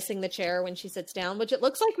 Sonia missing the chair when she sits down, which it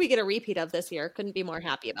looks like we get a repeat of this year. Couldn't be more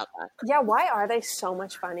happy about that. Yeah, why are they so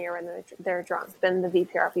much funnier when they're drunk than the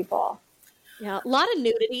VPR people? Yeah, a lot of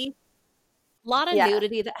nudity.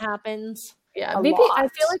 Nudity that happens. Yeah. A VP, lot. I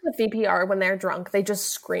feel like with VPR, when they're drunk, they just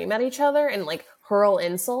scream at each other and like hurl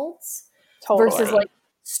insults versus like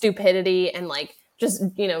stupidity and like just,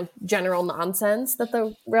 general nonsense that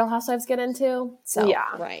the Real Housewives get into. So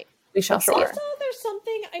yeah, Right. we shall see. Also, there's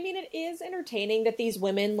something, I mean, it is entertaining that these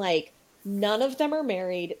women, like, none of them are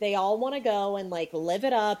married. They all want to go and, like, live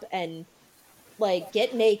it up and, like,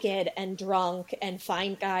 get naked and drunk and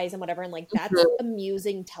find guys and whatever. And, like, that's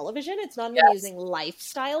amusing television. It's not an amusing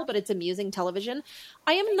lifestyle, but it's amusing television.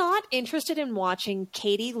 I am not interested in watching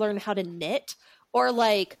Katie learn how to knit or,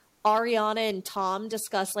 like, Ariana and Tom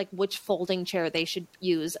discuss like which folding chair they should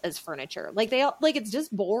use as furniture. Like it's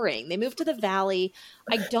just boring. They moved to the Valley.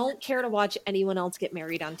 I don't care to watch anyone else get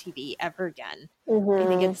married on TV ever again. I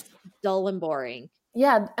think it's dull and boring.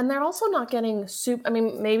 Yeah, and they're also not getting I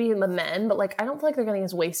mean, maybe the men, but like I don't feel like they're getting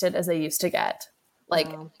as wasted as they used to get, like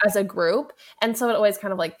as a group. And so it always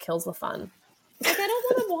kind of like kills the fun. Like I don't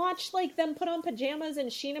want to watch like them put on pajamas and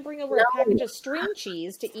Sheena bring over a package of string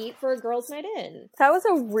cheese to eat for a girls' night in. That was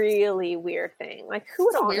a really weird thing. Like who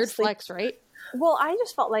would honestly... weird flex, right? Well, I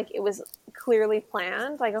just felt like it was clearly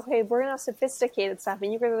planned. Like, okay, we're gonna have sophisticated stuff,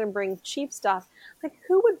 and you're gonna bring cheap stuff. Like,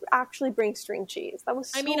 who would actually bring string cheese? That was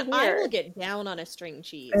so weird. I will get down on a string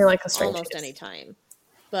cheese. I like a string almost cheese any time,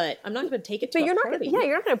 but I'm not going to take it to a a party. party.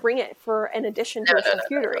 You're not going to bring it for an addition to a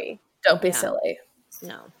charcuterie. Don't be silly.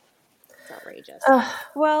 No, it's outrageous.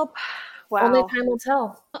 Well, wow. Only time will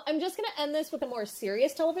tell. I'm just going to end this with a more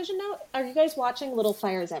serious television note. Are you guys watching Little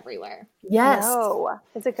Fires Everywhere? Yes. No.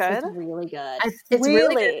 Is it good? It's really good. It's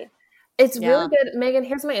really good. It's Yeah. really good. Megan,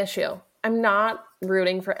 here's my issue. I'm not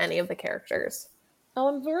rooting for any of the characters. Oh,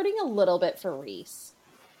 I'm rooting a little bit for Reese.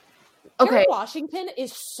 Okay. Kerry Washington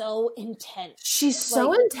is so intense. She's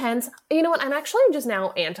so intense. You know what? I'm actually just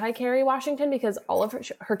now anti-Kerry Washington because all of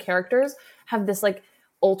her characters have this like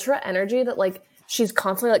ultra energy that like she's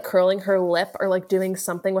constantly like curling her lip or like doing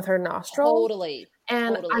something with her nostril. Totally.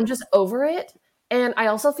 And I'm just over it. And I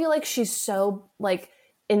also feel like she's so like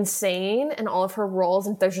insane in all of her roles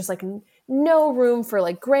and there's just like no room for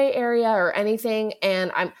like gray area or anything.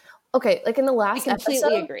 And I'm okay, like in the last completely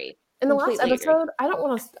episode, agree. in the last episode, I don't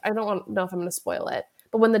want to know if I'm going to spoil it,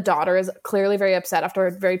 but when the daughter is clearly very upset after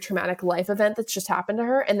a very traumatic life event that's just happened to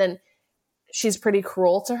her, and then she's pretty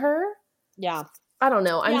cruel to her. Yeah. I don't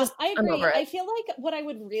know. I agree. I'm over it. I feel like what I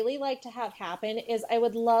would really like to have happen is I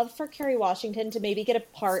would love for Kerry Washington to maybe get a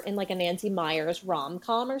part in like a Nancy Meyers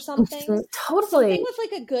rom-com or something. Totally. Something with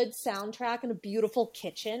like a good soundtrack and a beautiful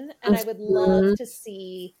kitchen. And I would love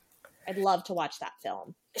to I'd love to watch that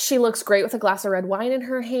film. She looks great with a glass of red wine in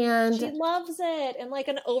her hand. She loves it. And like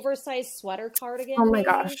an oversized sweater cardigan. Oh my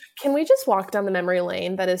gosh. Can we just walk down the memory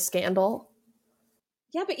lane that is Scandal?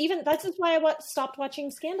 Yeah, but even that's just why I stopped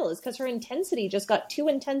watching Scandal, is because her intensity just got too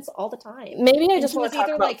intense all the time. Maybe I just she want was to talk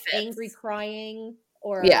either about like Fitz. angry crying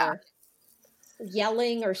or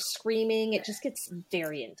yelling or screaming. It just gets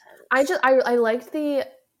very intense. I liked the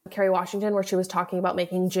Kerry Washington where she was talking about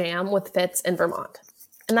making jam with Fitz in Vermont.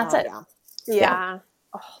 And that's it. Yeah.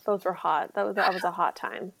 Oh, those were hot. That was a hot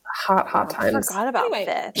time. Hot times. I forgot about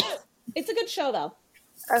Fitz. It's a good show though.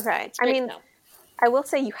 Okay. I mean, I will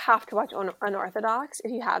say you have to watch Unorthodox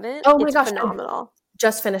if you haven't. Oh my it's gosh. phenomenal.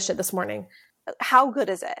 Just finished it this morning. How good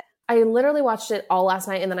is it? I literally watched it all last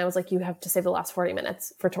night and then I was like, you have to save the last 40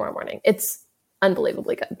 minutes for tomorrow morning. It's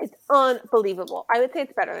unbelievably good. It's unbelievable. I would say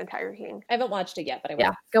it's better than Tiger King. I haven't watched it yet, but I will.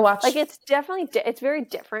 Yeah, go watch. Like, it's definitely, it's very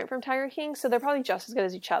different from Tiger King, so they're probably just as good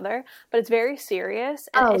as each other, but it's very serious,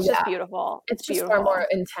 and it's just beautiful. It's just beautiful. far more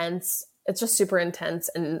intense. It's just super intense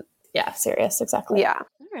and, serious, exactly. Yeah.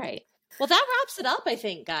 All right. Well, that wraps it up, I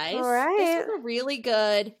think, guys. All right. This was a really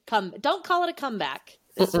good don't call it a comeback.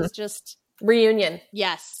 This was just... Reunion.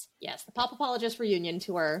 Yes. The Pop Apologist reunion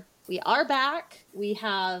tour. We are back. We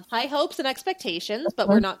have high hopes and expectations, but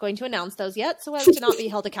we're not going to announce those yet so as to not be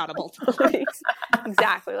held accountable to them.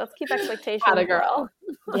 Exactly. Let's keep expectations. Atta girl.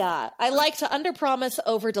 Yeah. I like to underpromise,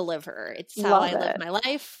 overdeliver. It's how I live my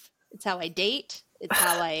life. It's how I date. It's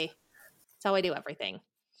how I do everything.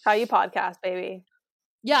 How you podcast, baby.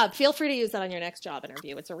 Yeah, feel free to use that on your next job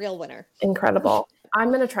interview. It's a real winner. Incredible. I'm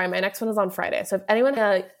going to try. My next one is on Friday. So if anyone,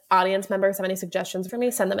 audience members, have any suggestions for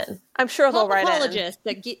me, send them in. I'm sure they'll write in.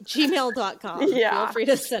 Popapologist@gmail.com. Yeah. Feel free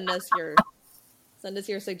to send us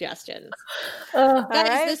your suggestions. All Guys,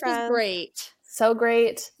 right, this was great. So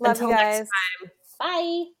great. Love Until you guys. next time.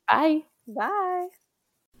 Bye. Bye. Bye.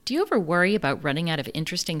 Do you ever worry about running out of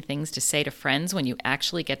interesting things to say to friends when you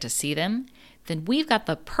actually get to see them? Then we've got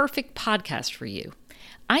the perfect podcast for you.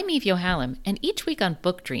 I'm Eve Yohalem, and each week on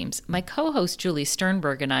Book Dreams, my co-host Julie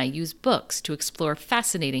Sternberg and I use books to explore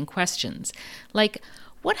fascinating questions, like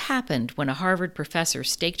what happened when a Harvard professor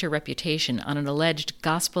staked her reputation on an alleged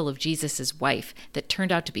Gospel of Jesus' wife that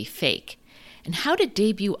turned out to be fake? And how did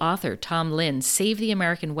debut author Tom Lynn save the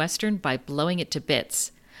American Western by blowing it to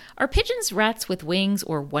bits? Are pigeons rats with wings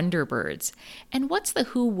or wonder birds? And what's the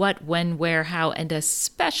who, what, when, where, how, and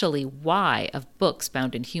especially why of books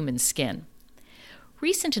bound in human skin?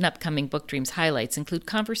 Recent and upcoming Book Dreams highlights include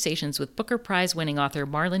conversations with Booker Prize-winning author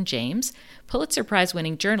Marlon James, Pulitzer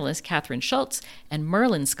Prize-winning journalist Catherine Schultz, and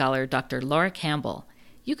Merlin scholar Dr. Laura Campbell.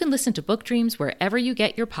 You can listen to Book Dreams wherever you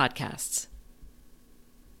get your podcasts.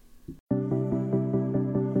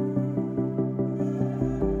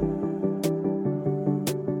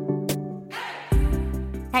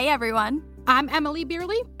 Hey everyone, I'm Emily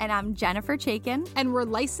Beerley, and I'm Jennifer Chaikin, and we're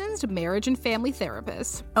licensed marriage and family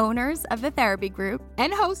therapists, owners of the therapy group,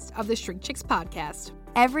 and hosts of the Shrink Chicks podcast.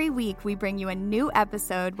 Every week we bring you a new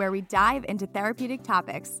episode where we dive into therapeutic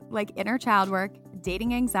topics like inner child work,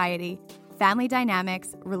 dating anxiety, family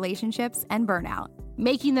dynamics, relationships, and burnout,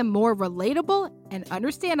 making them more relatable and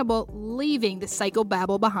understandable, leaving the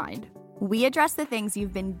psychobabble behind. We address the things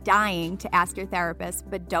you've been dying to ask your therapist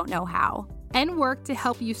but don't know how, and work to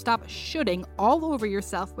help you stop shooting all over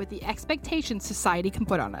yourself with the expectations society can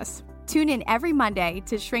put on us. Tune in every Monday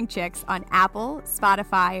to Shrink Chicks on Apple,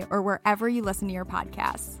 Spotify, or wherever you listen to your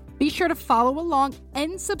podcasts. Be sure to follow along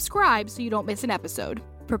and subscribe so you don't miss an episode.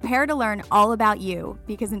 Prepare to learn all about you,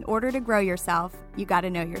 because in order to grow yourself, you got to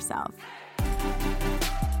know yourself.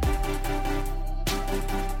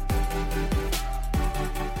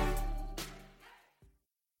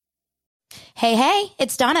 Hey,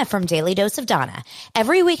 it's Donna from Daily Dose of Donna.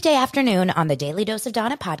 Every weekday afternoon on the Daily Dose of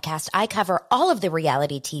Donna podcast, I cover all of the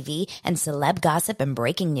reality TV and celeb gossip and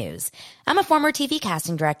breaking news. I'm a former TV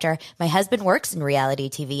casting director. My husband works in reality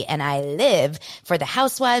TV, and I live for the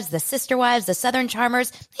Housewives, the Sister Wives, the Southern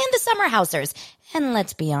Charmers, and the Summer Housers. And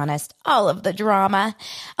let's be honest, all of the drama.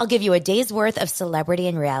 I'll give you a day's worth of celebrity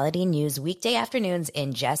and reality news weekday afternoons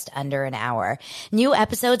in just under an hour. New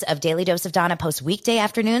episodes of Daily Dose of Donna post weekday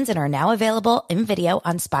afternoons and are now available in video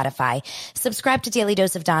on Spotify. Subscribe to Daily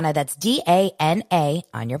Dose of Donna, that's DANA,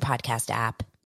 on your podcast app.